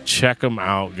podcast, check them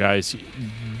out, guys.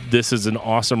 This is an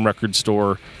awesome record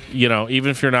store. Even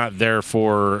if you're not there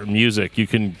for music, you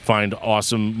can find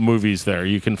awesome movies there.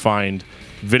 You can find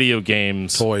video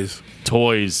games,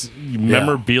 toys,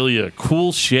 memorabilia,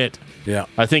 cool shit. Yeah,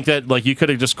 I think that you could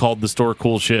have just called the store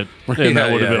 "Cool Shit" and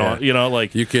that would have been on.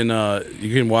 You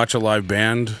can watch a live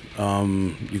band.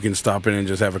 You can stop in and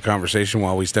just have a conversation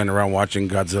while we stand around watching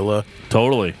Godzilla.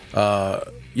 Totally.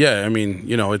 Yeah, I mean,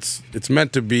 it's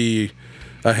meant to be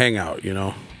a hangout.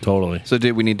 Totally. So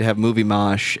did we need to have Movie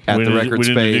Mosh at the Record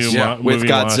Space with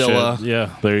Godzilla?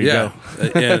 Yeah, there you go.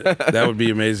 Yeah, that would be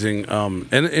amazing. And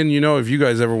if you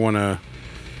guys ever want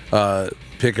to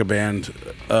pick a band,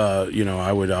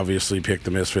 I would obviously pick the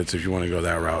Misfits if you want to go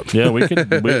that route. Yeah, we could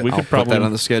probably put that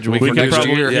on the schedule for next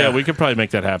year. Yeah, we could probably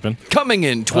make that happen. Coming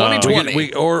in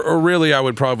 2020. Or really, I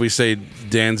would probably say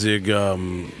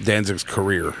Danzig's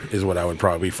career is what I would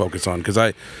probably focus on, because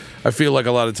I feel like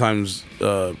a lot of times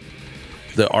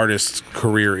the artist's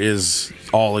career is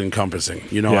all encompassing.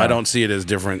 I don't see it as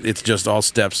different. It's just all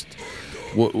steps.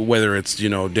 Whether it's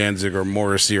Danzig or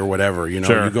Morrissey or whatever,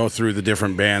 Sure. You go through the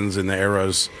different bands and the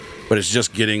eras, but it's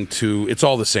just getting to, it's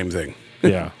all the same thing.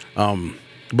 Yeah.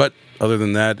 But other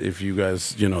than that, if you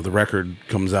guys, the record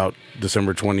comes out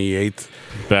December 28th.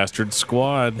 Bastard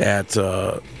Squad. At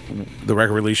the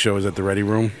record release show is at the Ready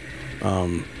Room.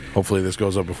 Hopefully this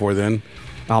goes up before then.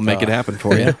 I'll make it happen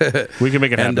for you. We can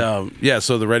make it happen. And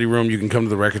so the Ready Room, you can come to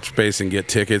the Record Space and get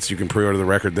tickets. You can pre-order the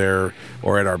record there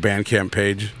or at our Bandcamp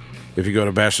page. If you go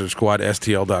to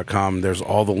bastardsquadstl.com, there's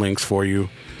all the links for you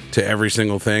to every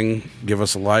single thing. Give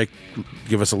us a like,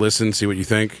 give us a listen, see what you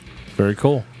think. Very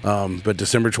cool. But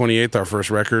December 28th, our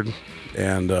first record,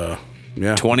 and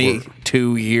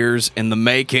 22 years in the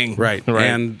making. Right.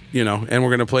 And and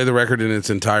we're gonna play the record in its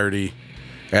entirety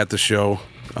at the show.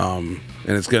 And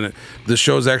the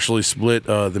show's actually split.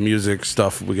 The music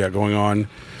stuff we got going on.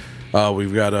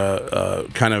 We've got a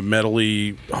kind of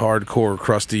metally, hardcore,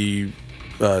 crusty.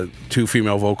 Two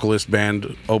female vocalist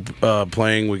band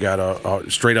playing. We got a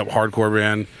straight up hardcore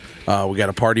band. We got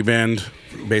a party band,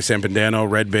 Bass and Pandano,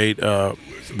 Red Bait,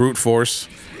 Brute Force,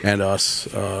 and us.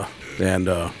 So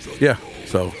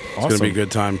it's gonna be a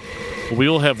good time. We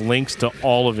will have links to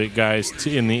all of it, guys,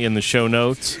 in the show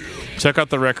notes. Check out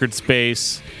the Record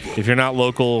Space. If you're not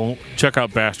local, check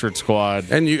out Bastard Squad.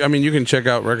 And you can check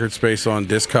out Record Space on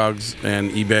Discogs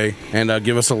and eBay, and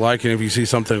give us a like. And if you see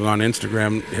something on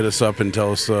Instagram, hit us up and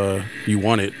tell us you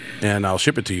want it, and I'll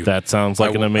ship it to you. That sounds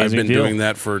like an amazing deal. I've been deal. doing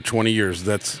that for 20 years.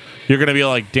 You're going to be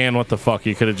like, Dan, what the fuck?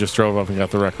 You could have just drove up and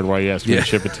got the record. Why you asked me to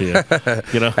ship it to you?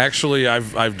 Actually,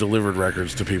 I've delivered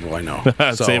records to people I know.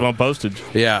 Save on postage.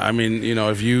 Yeah, I mean,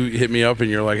 if you hit me up and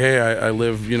you're like, hey, I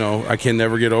live, I can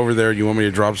never get over there. You want me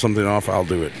to drop something off? I'll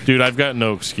do it. Dude, I've got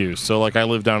no excuse. So, I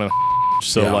live down in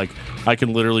I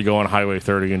can literally go on Highway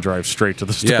 30 and drive straight to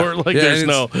the store. There's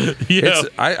no...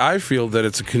 I feel that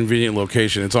it's a convenient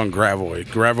location. It's on Gravois.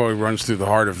 Gravois runs through the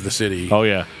heart of the city. Oh,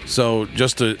 yeah. So,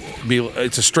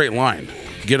 it's a straight line.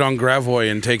 Get on Gravois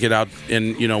and take it out,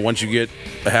 and once you get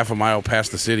a half a mile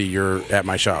past the city, you're at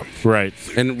my shop. Right.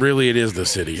 And really, it is the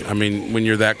city. I mean, when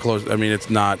you're that close, it's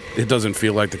not. It doesn't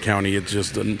feel like the county. It's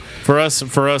just for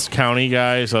us county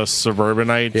guys, us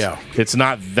suburbanites. Yeah. It's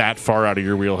not that far out of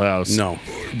your wheelhouse. No.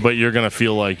 But you're gonna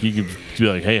feel like you could be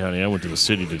like, hey, honey, I went to the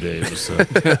city today. It was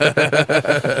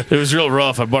it was real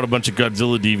rough. I bought a bunch of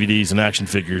Godzilla DVDs and action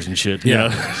figures and shit.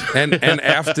 Yeah. And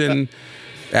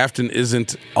Afton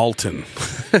isn't Alton.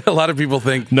 A lot of people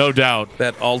think, no doubt,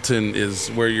 that Alton is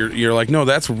where you're like, no,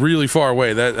 that's really far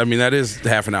away. That is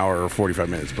half an hour or 45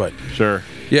 minutes. But sure,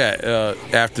 yeah.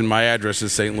 Afton, my address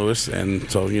is St. Louis,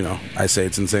 and so I say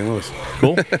it's in St. Louis.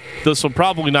 Cool. This will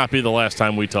probably not be the last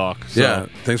time we talk. So. Yeah.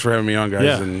 Thanks for having me on, guys.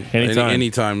 Yeah, and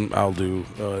anytime I'll do.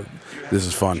 This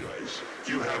is fun.